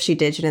 or if she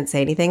did, she didn't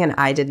say anything. And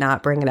I did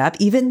not bring it up,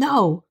 even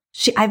though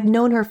I've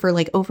known her for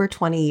like over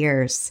 20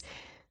 years.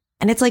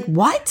 And it's like,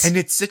 what? And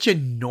it's such a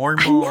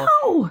normal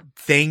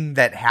thing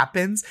that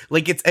happens.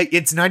 Like,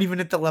 it's not even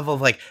at the level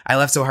of like, I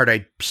laughed so hard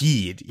I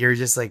peed. You're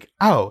just like,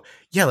 oh,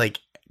 yeah, like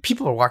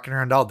people are walking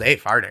around all day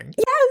farting.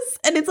 Yes.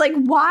 And it's like,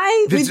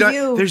 why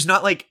There's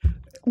not like.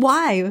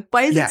 Why?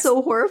 Why is it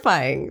so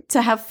horrifying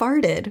to have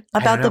farted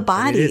about the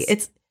body?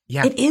 It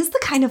is the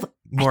kind of,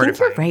 mortifying. I think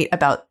you're right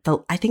about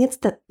I think it's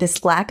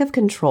this lack of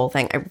control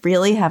thing. I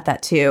really have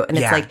that too. And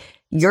it's like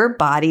your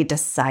body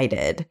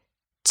decided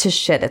to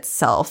shit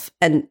itself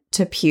and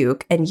to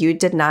puke, and you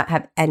did not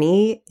have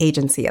any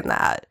agency in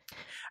that.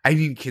 I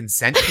didn't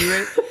consent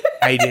to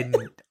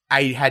it.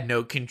 I had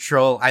no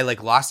control. I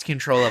like lost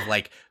control of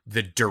like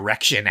the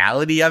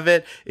directionality of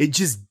it. It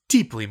just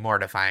deeply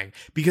mortifying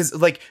because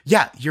like,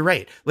 yeah, you're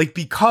right. Like,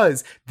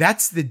 because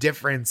that's the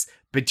difference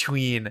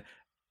between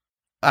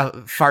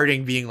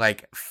farting being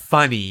like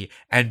funny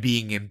and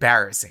being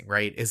embarrassing,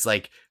 right? Is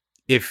like,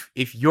 if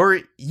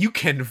you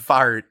can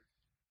fart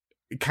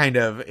kind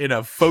of in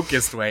a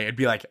focused way and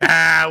be like, what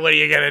are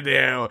you gonna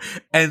do?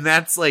 And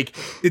that's like,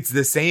 it's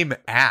the same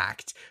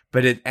act,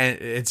 but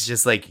it's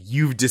just like,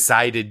 you've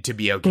decided to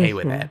be okay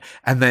with it.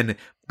 And then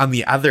on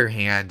the other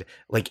hand,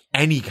 like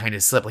any kind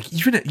of slip, like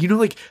even, you know,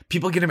 like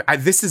people get,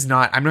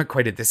 I'm not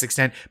quite at this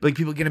extent, but like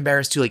people get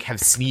embarrassed to like have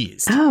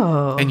sneezed.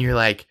 Oh. And you're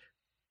like,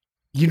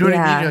 you know what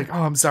I mean? You're like,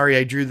 oh, I'm sorry,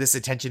 I drew this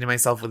attention to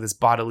myself with this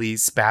bodily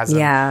spasm.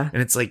 Yeah.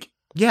 And it's like,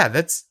 yeah,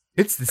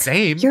 it's the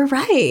same. You're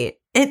right.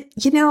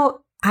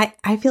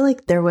 I feel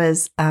like there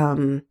was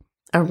a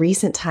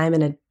recent time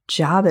in a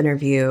job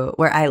interview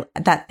where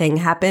that thing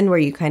happened where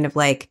you kind of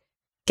like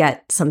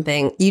get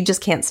something, you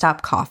just can't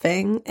stop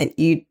coughing, and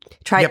you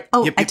try.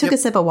 I took a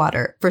sip of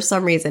water. For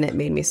some reason, it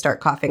made me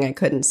start coughing. I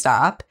couldn't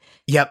stop.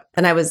 Yep.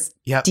 And I was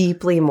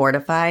deeply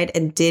mortified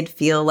and did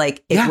feel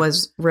like it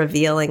was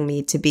revealing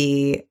me to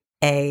be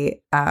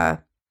a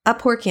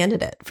poor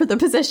candidate for the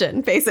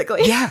position,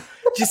 basically. Yeah.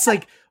 Just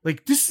like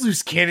this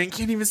loose cannon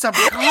can't even stop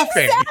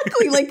coughing.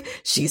 Exactly.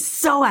 Like, she's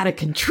so out of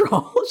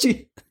control.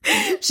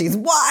 She's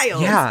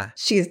wild. Yeah.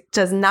 She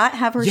does not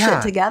have her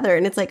shit together.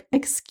 And it's like,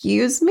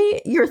 excuse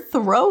me, your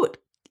throat.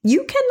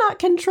 You cannot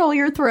control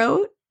your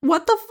throat.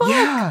 What the fuck?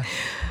 Yeah.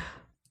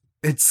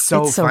 It's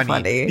so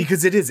funny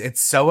because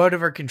it's so out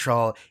of our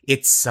control.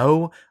 It's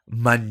so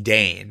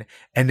mundane.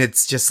 And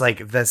it's just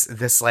like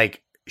this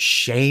like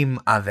shame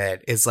of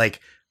it is like,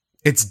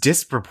 it's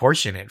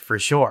disproportionate for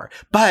sure.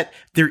 But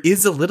there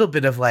is a little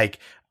bit of like,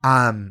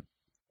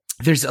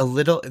 there's a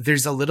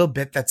little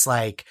bit that's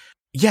like,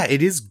 yeah,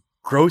 it is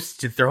gross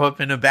to throw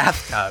up in a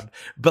bathtub,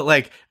 but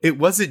like, it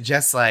wasn't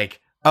just like,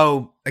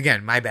 oh,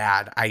 again, my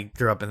bad, I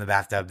threw up in the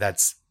bathtub,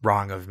 that's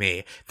wrong of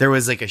me. There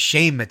was like a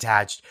shame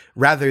attached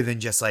rather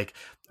than just like,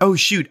 oh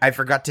shoot, I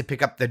forgot to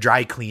pick up the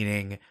dry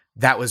cleaning.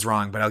 That was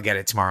wrong, but I'll get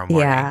it tomorrow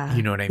morning. Yeah,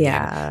 you know what I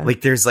mean?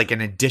 Like, there's like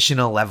an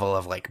additional level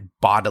of like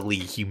bodily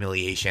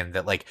humiliation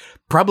that like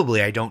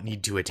probably I don't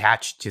need to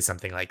attach to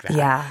something like that.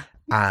 Yeah.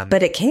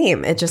 But it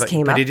came. It just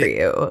came up for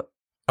you.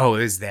 Oh, it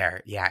was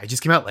there. Yeah. It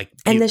just came out like.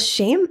 And the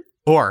shame.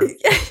 Or.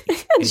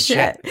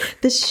 shit.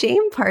 The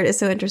shame part is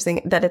so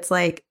interesting that it's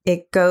like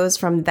it goes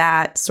from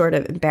that sort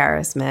of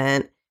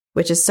embarrassment,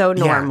 which is so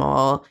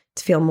normal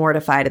to feel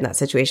mortified in that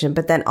situation.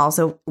 But then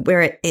also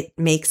where it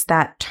makes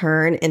that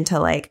turn into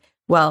like,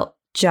 well,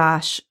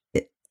 Josh,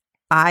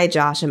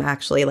 am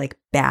actually like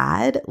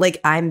bad. Like,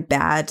 I'm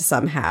bad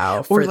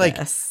somehow for like,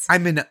 this.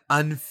 I'm an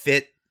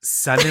unfit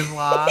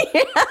son-in-law.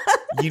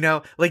 You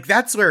know, like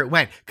that's where it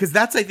went. Because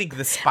that's, I think,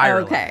 the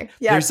spiral. Okay.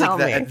 Yeah,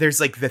 there's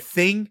like the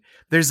thing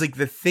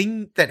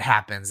that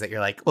happens that you're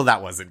like, well,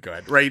 that wasn't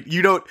good, right?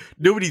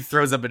 Nobody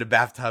throws up in a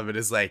bathtub and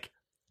is like,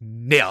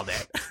 nailed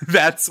it.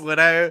 That's what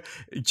I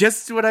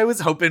was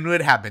hoping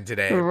would happen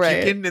today.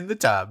 Right. Kicking in the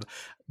tub.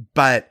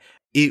 But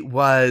it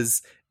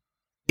was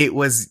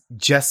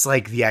just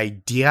like the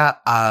idea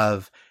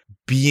of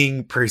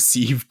being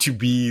perceived to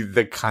be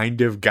the kind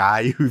of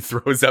guy who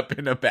throws up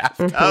in a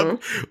bathtub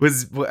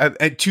was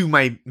to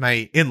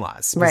my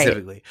in-laws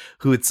specifically,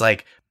 who it's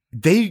like,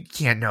 they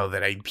can't know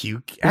that I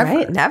puke ever.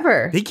 Right,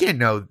 never. They can't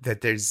know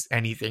that there's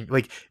anything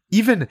like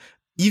even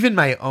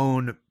my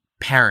own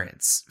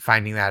parents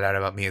finding that out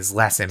about me is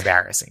less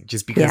embarrassing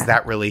just because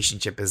that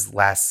relationship is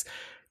less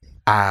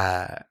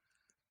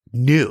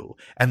new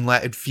and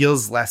it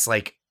feels less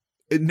like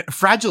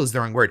fragile is the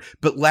wrong word,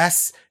 but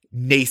less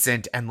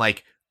nascent and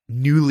like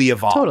newly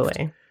evolved.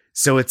 Totally.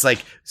 So it's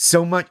like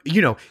so much,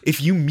 if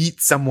you meet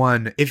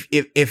someone,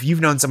 if you've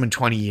known someone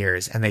 20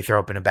 years and they throw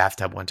up in a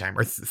bathtub one time,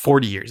 or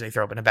 40 years, they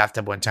throw up in a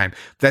bathtub one time,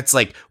 that's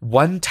like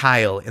one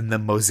tile in the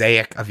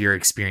mosaic of your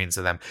experience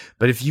of them.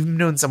 But if you've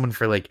known someone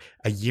for like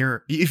a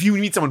year, if you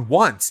meet someone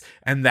once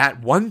and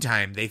that one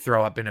time they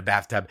throw up in a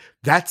bathtub,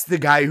 that's the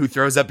guy who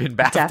throws up in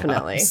bathtubs.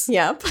 Definitely.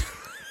 Yep.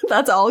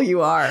 That's all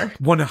you are.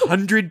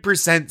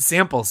 100%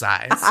 sample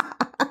size.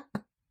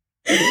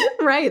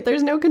 Right.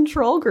 There's no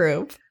control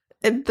group.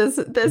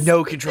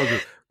 No control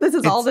group. This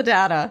is all the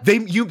data.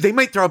 They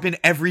might throw up in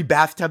every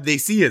bathtub they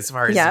see, as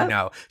far as you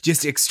know,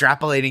 just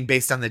extrapolating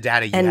based on the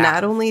data you have. And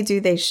not only do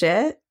they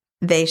shit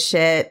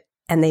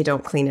and they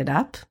don't clean it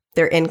up.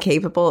 They're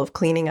incapable of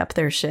cleaning up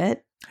their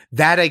shit.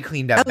 That I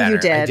cleaned up better. You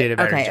did? I did a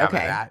better job of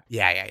that.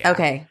 Yeah.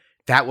 Okay.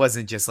 That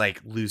wasn't just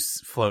like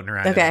loose floating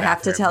around. Okay, I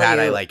have to tell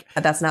you,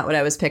 that's not what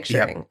I was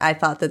picturing. Yep. I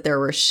thought that there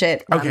were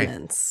shit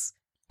remnants.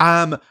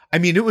 I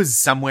mean, it was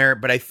somewhere,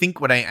 but I think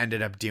what I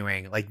ended up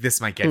doing, like this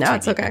might get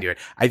too deep into it.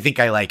 I think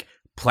I like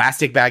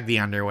plastic bagged the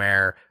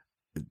underwear,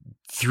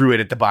 threw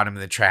it at the bottom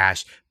of the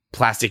trash,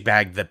 plastic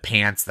bagged the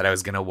pants that I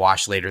was going to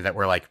wash later that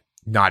were like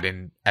not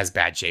in as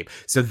bad shape.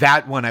 So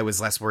that one I was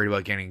less worried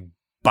about getting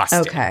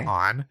busted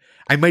on.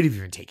 I might have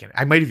even taken it.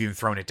 I might have even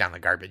thrown it down the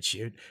garbage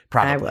chute.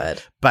 Probably. I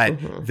would. But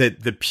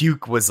the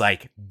puke was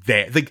like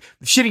there. Like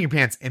shitting your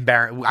pants,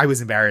 I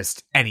was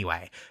embarrassed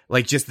anyway.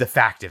 Like just the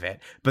fact of it.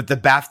 But the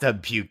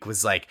bathtub puke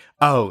was like,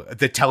 oh,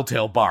 the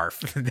telltale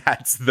barf.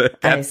 that's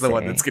the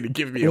one that's going to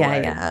give me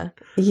away.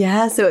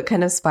 Yeah. So it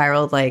kind of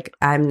spiraled like,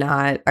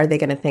 are they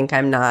going to think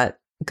I'm not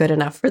good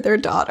enough for their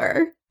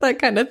daughter? That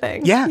kind of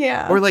thing.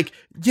 Yeah. Or like,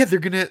 they're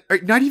going to,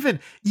 not even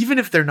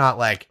if they're not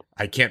like,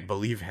 I can't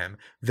believe him.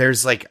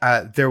 There's like,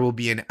 there will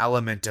be an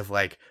element of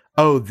like,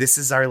 oh, this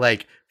is our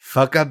like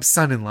fuck up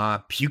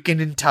son-in-law puking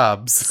in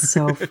tubs.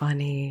 So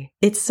funny.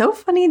 It's so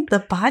funny. The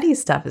body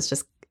stuff is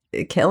just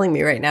killing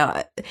me right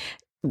now.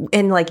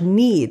 And like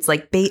needs,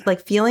 like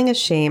feeling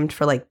ashamed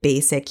for like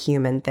basic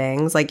human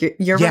things. Like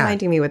you're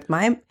reminding me with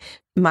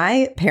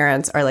my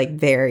parents are like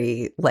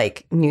very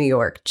like New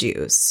York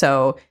Jews.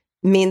 So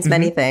means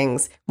many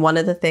things. One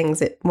of the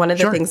things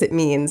it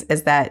means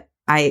is that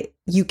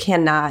you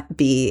cannot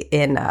be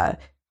in a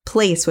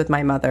place with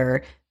my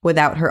mother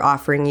without her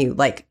offering you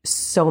like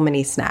so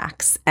many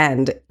snacks,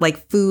 and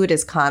like food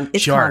is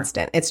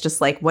constant. It's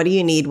just like, what do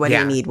you need? What do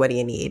you need? What do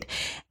you need?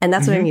 And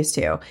that's what I'm used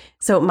to.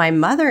 So my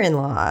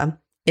mother-in-law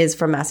is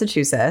from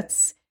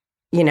Massachusetts,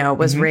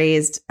 was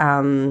raised, I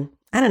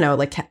don't know,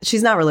 like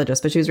she's not religious,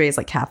 but she was raised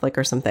like Catholic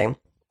or something.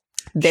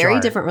 Very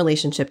different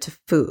relationship to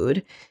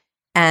food.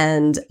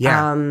 And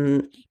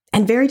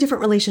very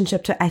different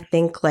relationship to, I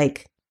think,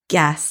 like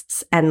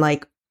guests and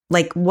like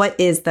what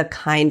is the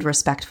kind,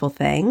 respectful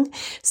thing.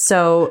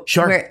 So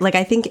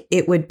I think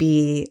it would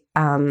be,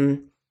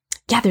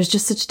 there's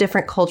just such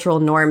different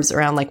cultural norms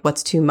around like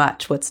what's too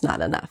much, what's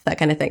not enough, that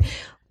kind of thing.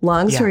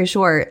 Long story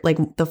short,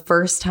 like the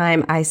first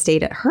time I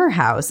stayed at her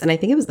house, and I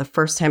think it was the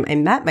first time I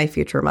met my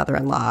future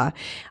mother-in-law,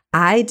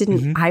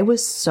 I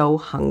was so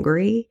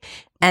hungry.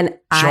 And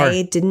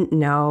I didn't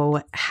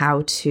know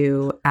how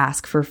to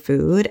ask for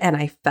food. And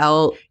I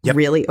felt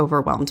really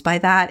overwhelmed by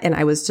that. And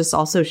I was just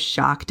also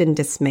shocked and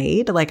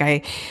dismayed. Like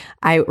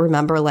I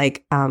remember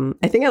like,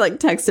 I think I like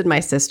texted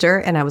my sister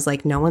and I was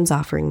like, no one's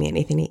offering me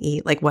anything to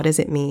eat. Like, what does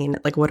it mean?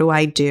 Like, what do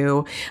I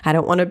do? I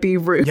don't want to be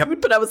rude.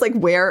 But I was like,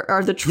 where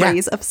are the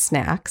trays of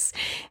snacks?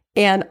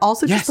 And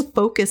also just the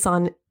focus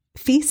on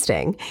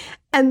feasting.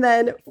 And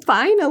then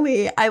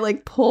finally I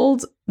like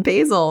pulled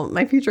Basil,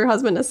 my future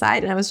husband,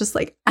 aside, and I was just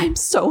like, I'm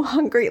so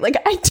hungry. Like,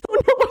 I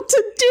don't know what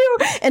to do.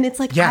 And it's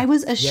like, I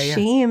was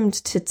ashamed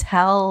to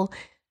tell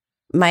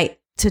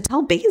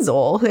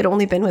Basil, who had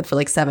only been with for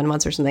like 7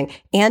 months or something,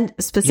 and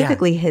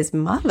specifically his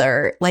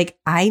mother, like,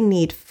 I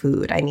need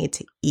food. I need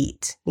to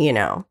eat,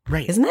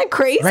 Right. Isn't that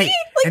crazy? Right.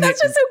 Like, and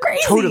that's just so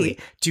crazy. Totally.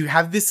 To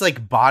have this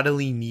like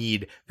bodily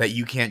need that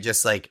you can't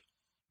just like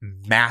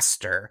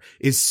master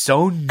is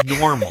so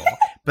normal,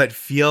 but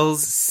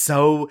feels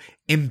so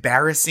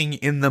embarrassing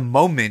in the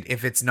moment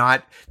if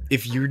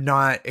you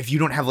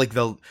don't have like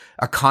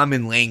a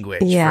common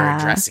language for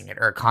addressing it,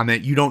 or a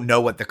common, you don't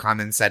know what the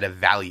common set of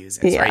values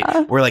is,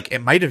 right? Or like it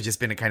might have just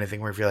been a kind of thing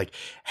where if you're like,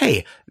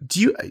 hey, do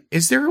you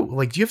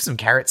have some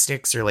carrot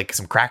sticks or like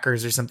some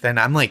crackers or something?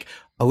 I'm like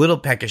a little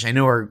peckish. I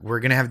know we're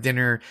going to have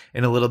dinner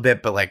in a little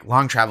bit, but like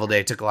long travel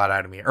day took a lot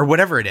out of me, or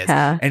whatever it is.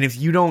 And if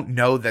you don't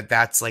know that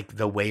that's like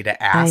the way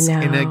to ask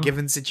in a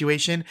given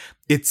situation,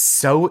 it's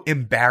so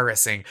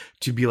embarrassing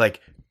to be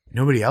like,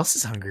 nobody else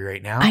is hungry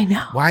right now. I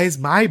know. Why is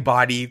my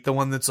body the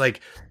one that's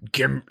like,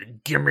 give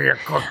me a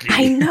cookie?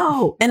 I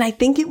know. And I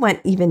think it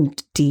went even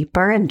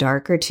deeper and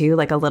darker too.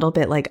 Like a little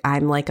bit like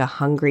I'm like a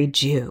hungry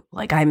Jew.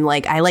 Like I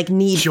like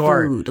need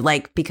food.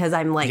 Like because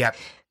I'm like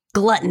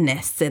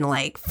gluttonous and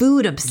like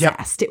food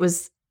obsessed. It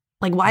was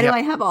like, why do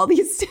I have all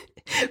these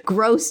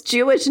gross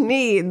Jewish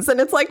needs? And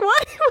it's like,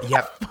 what the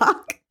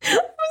fuck? I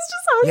was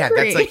just hungry. Yeah,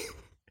 that's like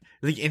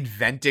like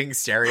inventing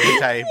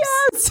stereotypes.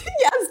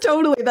 Yes,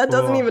 totally. That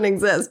doesn't even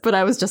exist. But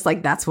I was just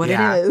like, that's what it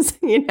is,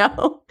 you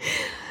know?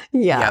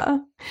 Yeah.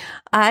 Yep.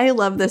 I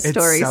love this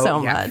story so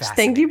much.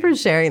 Thank you for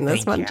sharing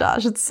this one,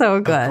 Josh. It's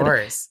so good. Of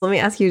course. Let me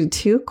ask you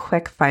 2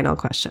 quick final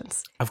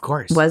questions. Of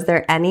course. Was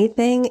there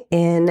anything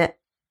in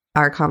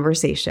our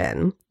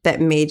conversation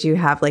that made you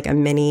have like a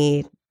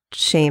mini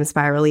shame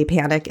spirally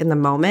panic in the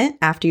moment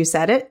after you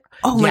said it?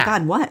 Oh my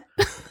God, what?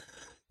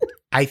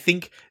 I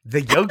think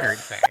the yogurt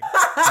thing.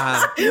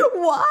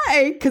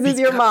 Why? Because is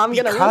your mom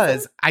going to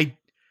listen?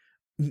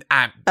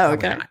 I'm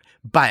okay. Not.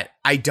 But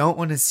I don't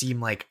want to seem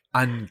like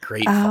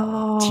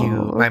ungrateful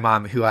to my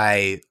mom, who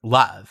I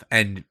love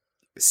and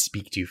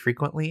speak to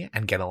frequently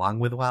and get along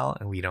with well.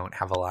 And we don't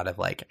have a lot of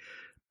like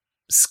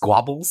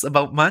squabbles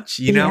about much,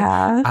 you know?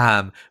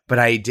 Yeah. But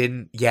I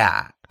didn't,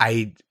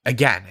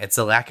 again, it's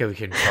a lack of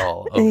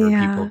control over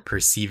people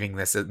perceiving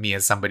this as me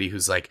as somebody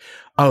who's like,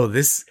 oh,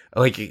 this,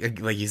 like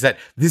you said,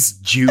 this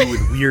Jew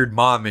with weird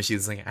mom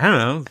issues. Like, I don't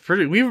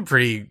know, we have a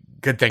pretty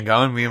good thing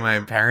going, me and my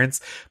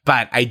parents.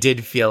 But I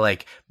did feel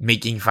like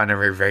making fun of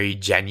her very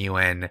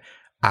genuine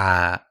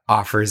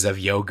offers of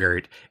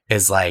yogurt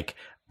is like,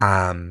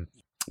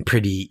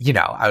 pretty, you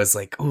know, I was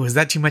like, oh, is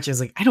that too much? I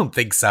was like, I don't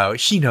think so.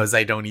 She knows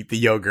I don't eat the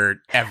yogurt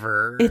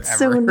ever. It's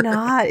so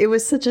not. It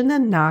was such an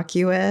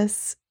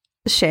innocuous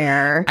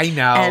share. I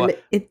know.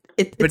 And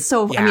it's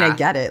so, I mean, I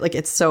get it. Like,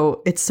 it's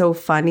so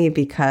funny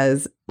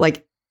because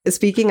like,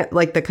 speaking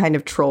like the kind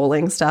of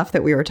trolling stuff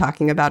that we were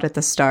talking about at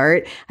the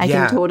start, I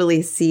can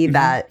totally see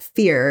that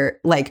fear.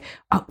 Like,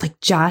 oh, like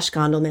Josh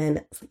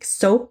Gondelman is like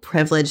so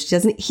privileged.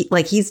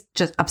 He's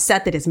just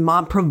upset that his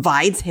mom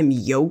provides him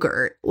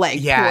yogurt. Like,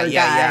 poor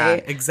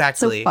guy.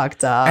 Exactly. So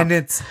fucked up.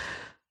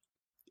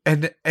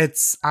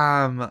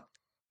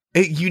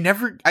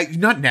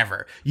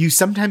 You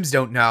sometimes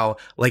don't know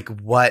like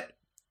what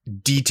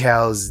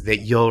details that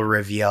you'll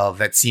reveal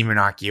that seem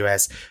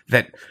innocuous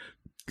that,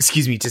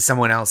 to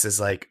someone else is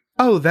like,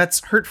 oh,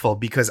 that's hurtful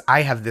because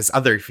I have this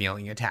other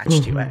feeling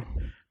attached to it.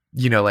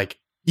 You know, like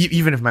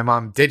even if my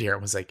mom did hear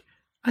it, was like,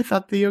 I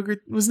thought the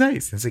yogurt was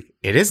nice. And it's like,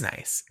 it is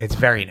nice. It's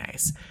very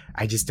nice.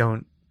 I just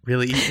don't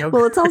really eat yogurt.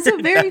 Well, it's also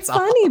very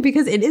funny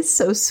because it is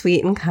so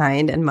sweet and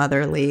kind and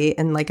motherly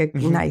in like a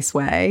nice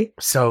way.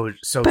 So but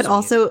sweet.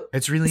 Also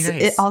it's really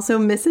nice. It also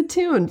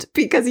misattuned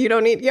because you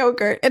don't eat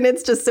yogurt, and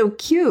it's just so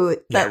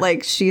cute that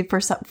like she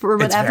for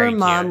whatever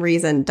mom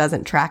reason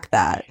doesn't track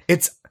that.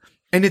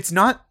 And it's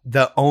not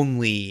the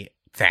only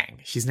thing.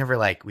 She's never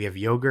like, we have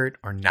yogurt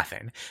or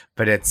nothing.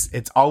 But it's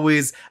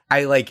always,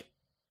 I like,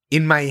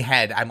 in my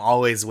head, I'm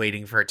always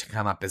waiting for it to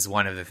come up as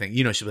one of the things.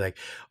 You know, she'll be like,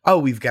 oh,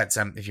 we've got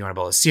some, if you want a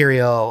bowl of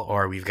cereal,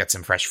 or we've got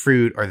some fresh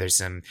fruit, or there's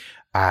some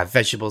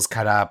vegetables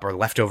cut up, or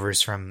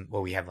leftovers from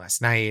what we had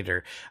last night,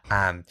 or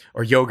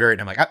yogurt.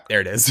 And I'm like, oh, there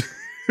it is.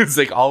 It's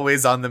like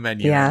always on the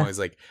menu. Yeah. I'm always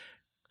like,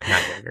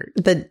 not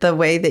yogurt. The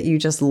way that you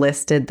just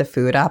listed the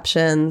food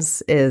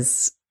options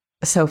is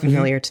so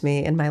familiar to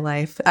me in my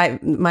life.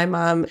 My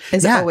mom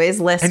is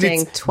always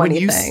listing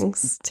 20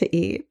 things to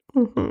eat.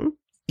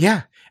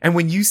 Yeah. And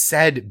when you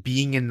said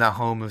being in the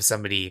home of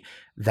somebody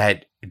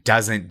that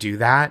doesn't do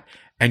that,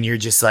 and you're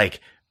just like,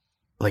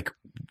 but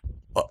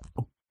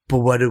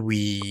what do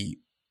we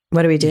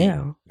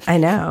do? I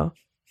know.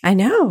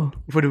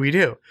 What do we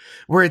do?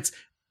 Where it's,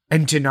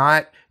 and to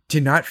not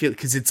feel,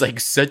 because it's like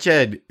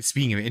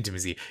speaking of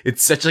intimacy,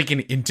 it's such like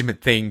an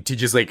intimate thing to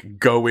just like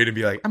go in and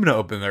be like, I'm going to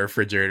open the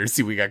refrigerator,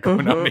 see what we got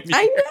going on in here.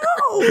 I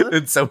know.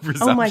 It's so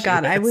presumptuous. Oh my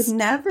God. I would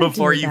never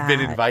before do you've that. been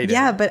invited.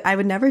 Yeah, but I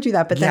would never do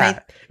that. But then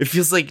it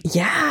feels like,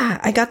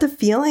 I got the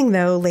feeling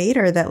though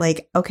later that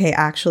like, okay,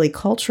 actually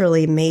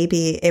culturally,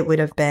 maybe it would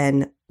have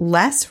been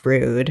less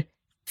rude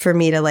for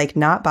me to like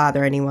not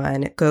bother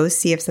anyone, go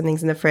see if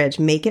something's in the fridge,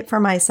 make it for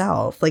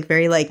myself, like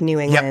very like New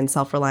England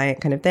self-reliant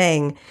kind of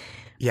thing.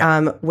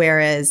 Yeah.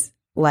 Whereas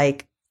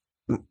like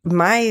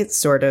my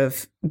sort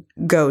of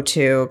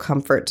go-to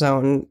comfort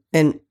zone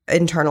and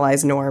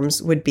internalized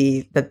norms would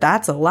be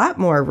that's a lot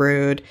more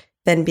rude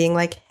than being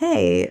like,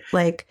 hey,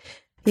 like,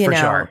 you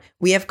know,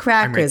 we have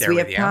crackers, we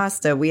have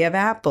pasta, we have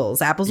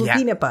apples with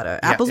peanut butter,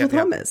 apples with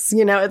hummus.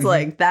 You know, it's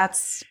like,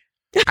 that's.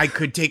 I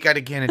could take out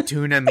a can of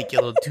tuna, make you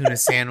a little tuna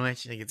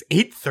sandwich. Like, it's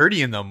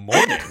 8:30 in the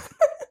morning.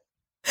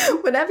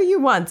 Whatever you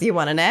want. You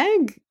want an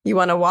egg? You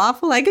want a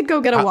waffle? I could go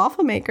get a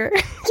waffle maker.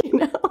 You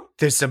know,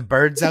 there's some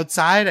birds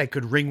outside. I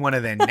could wring one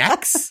of their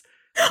necks.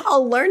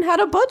 I'll learn how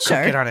to butcher.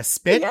 Cook it on a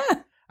spit. Yeah.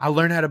 I'll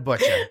learn how to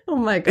butcher. Oh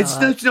my God.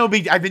 It's no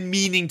big. I've been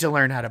meaning to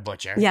learn how to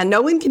butcher. Yeah,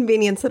 no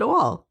inconvenience at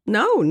all.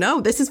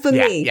 No, this is for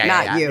me,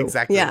 not you.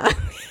 Exactly. Yeah.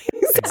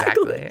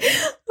 Exactly.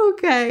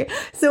 Okay.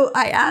 So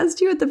I asked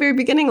you at the very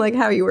beginning, like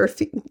how you were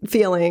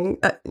feeling,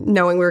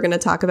 knowing we were going to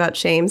talk about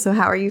shame. So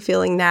how are you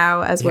feeling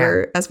now as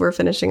we're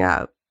finishing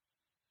up?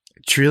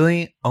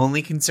 Truly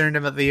only concerned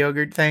about the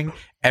yogurt thing.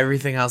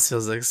 Everything else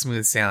feels like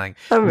smooth sailing.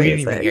 Amazing. We didn't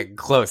even get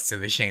close to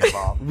the shame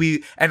ball.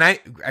 I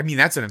mean,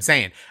 that's what I'm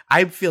saying.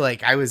 I feel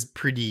like I was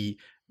pretty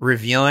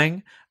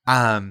revealing.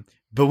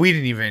 but we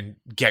didn't even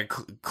get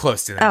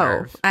close to the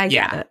nerve. I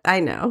get it. I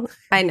know.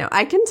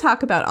 I can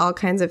talk about all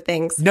kinds of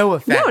things. No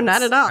offense. No,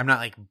 not at all. I'm not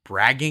like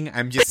bragging.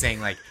 I'm just saying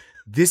like,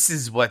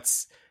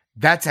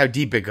 that's how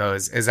deep it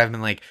goes. Is I've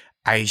been like,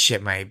 I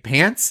shit my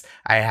pants.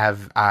 I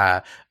have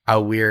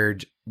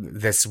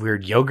this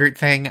weird yogurt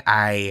thing.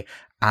 I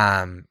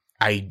am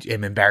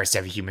embarrassed to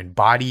have a human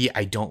body.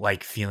 I don't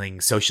like feeling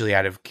socially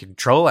out of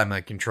control. I'm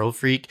a control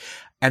freak.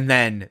 And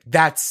then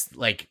that's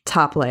like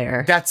top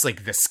layer. That's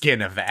like the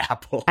skin of the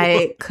apple.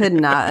 I could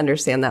not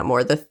understand that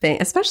more. The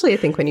thing, especially I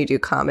think when you do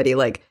comedy,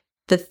 like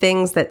the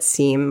things that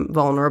seem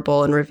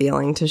vulnerable and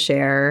revealing to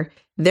share,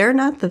 they're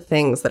not the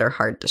things that are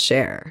hard to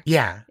share.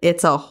 Yeah.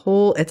 It's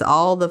all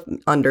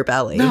the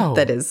underbelly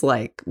that is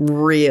like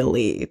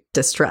really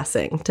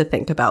distressing to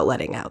think about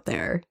letting out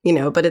there,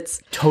 but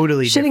it's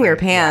totally shitting different. your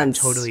pants,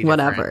 yeah, totally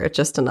whatever, different.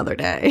 just another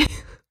day.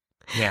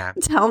 Yeah.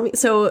 Tell me,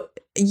 so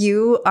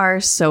you are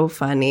so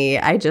funny.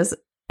 I just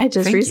Thank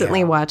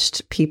recently you.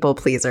 watched People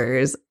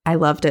Pleasers. I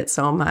loved it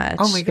so much.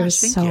 Oh my gosh, it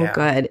was thank so you.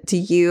 good. Do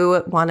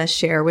you want to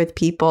share with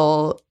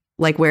people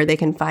like where they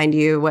can find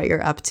you, what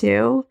you're up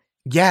to?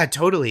 Yeah,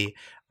 totally.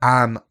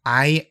 I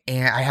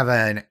have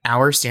an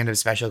hour stand-up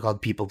special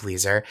called People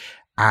Pleaser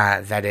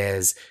that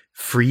is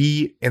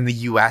free in the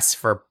US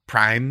for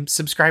Prime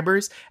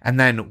subscribers, and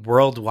then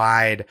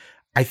worldwide.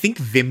 I think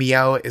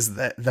Vimeo is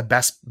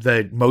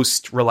the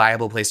most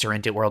reliable place to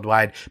rent it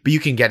worldwide, but you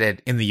can get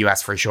it in the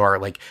US for sure,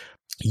 like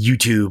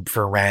YouTube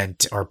for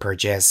rent or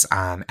purchase,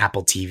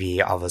 Apple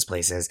TV, all those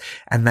places.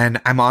 And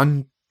then I'm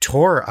on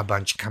tour a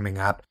bunch coming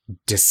up.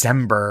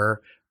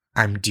 December,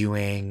 I'm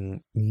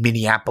doing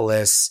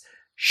Minneapolis,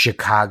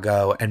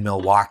 Chicago, and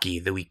Milwaukee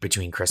the week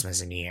between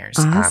Christmas and New Year's,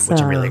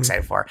 which I'm really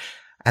excited for.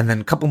 And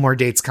then a couple more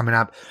dates coming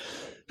up.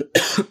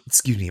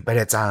 Excuse me, but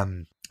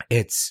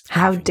it's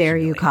how dare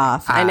you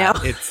cough? I know.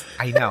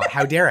 I know.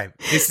 How dare I?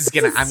 This is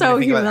gonna. I'm so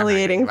gonna think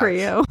humiliating for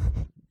you.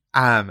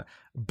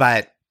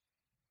 But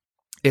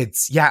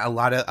it's a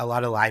lot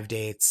of live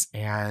dates,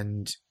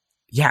 and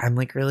I'm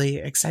like really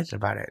excited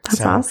about it. That's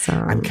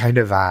awesome. I'm kind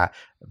of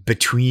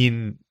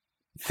between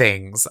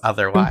things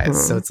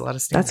otherwise, so it's a lot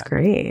of stand-up. That's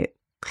great.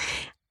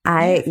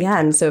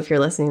 And so if you're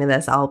listening to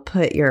this, I'll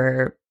put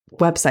your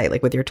website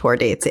like with your tour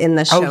dates in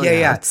the show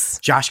notes.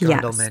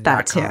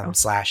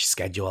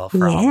 JoshGondelman.com/schedule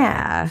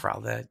for all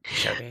the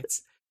show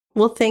dates.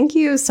 Well, thank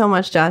you so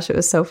much, Josh. It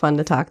was so fun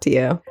to talk to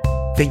you.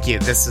 Thank you.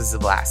 This was a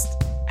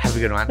blast. Have a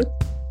good one.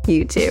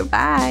 You too.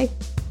 Bye.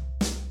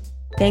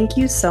 Thank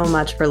you so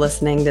much for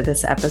listening to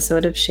this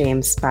episode of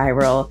Shame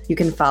Spiral. You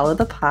can follow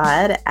the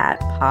pod at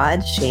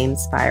Pod Shame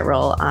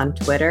Spiral on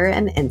Twitter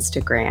and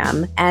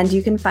Instagram. And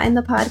you can find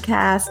the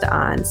podcast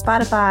on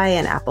Spotify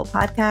and Apple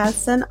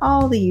Podcasts and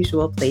all the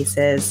usual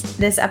places.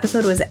 This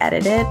episode was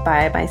edited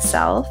by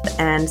myself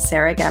and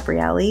Sarah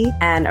Gabrielli,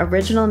 and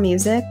original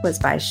music was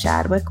by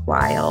Shadwick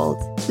Wild.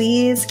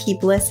 Please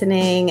keep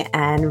listening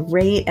and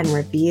rate and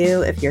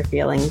review if you're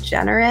feeling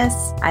generous.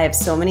 I have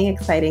so many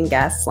exciting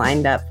guests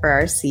lined up for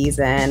our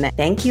season.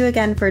 Thank you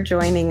again for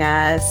joining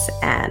us,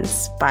 and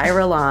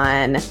spiral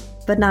on,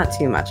 but not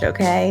too much,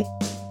 okay?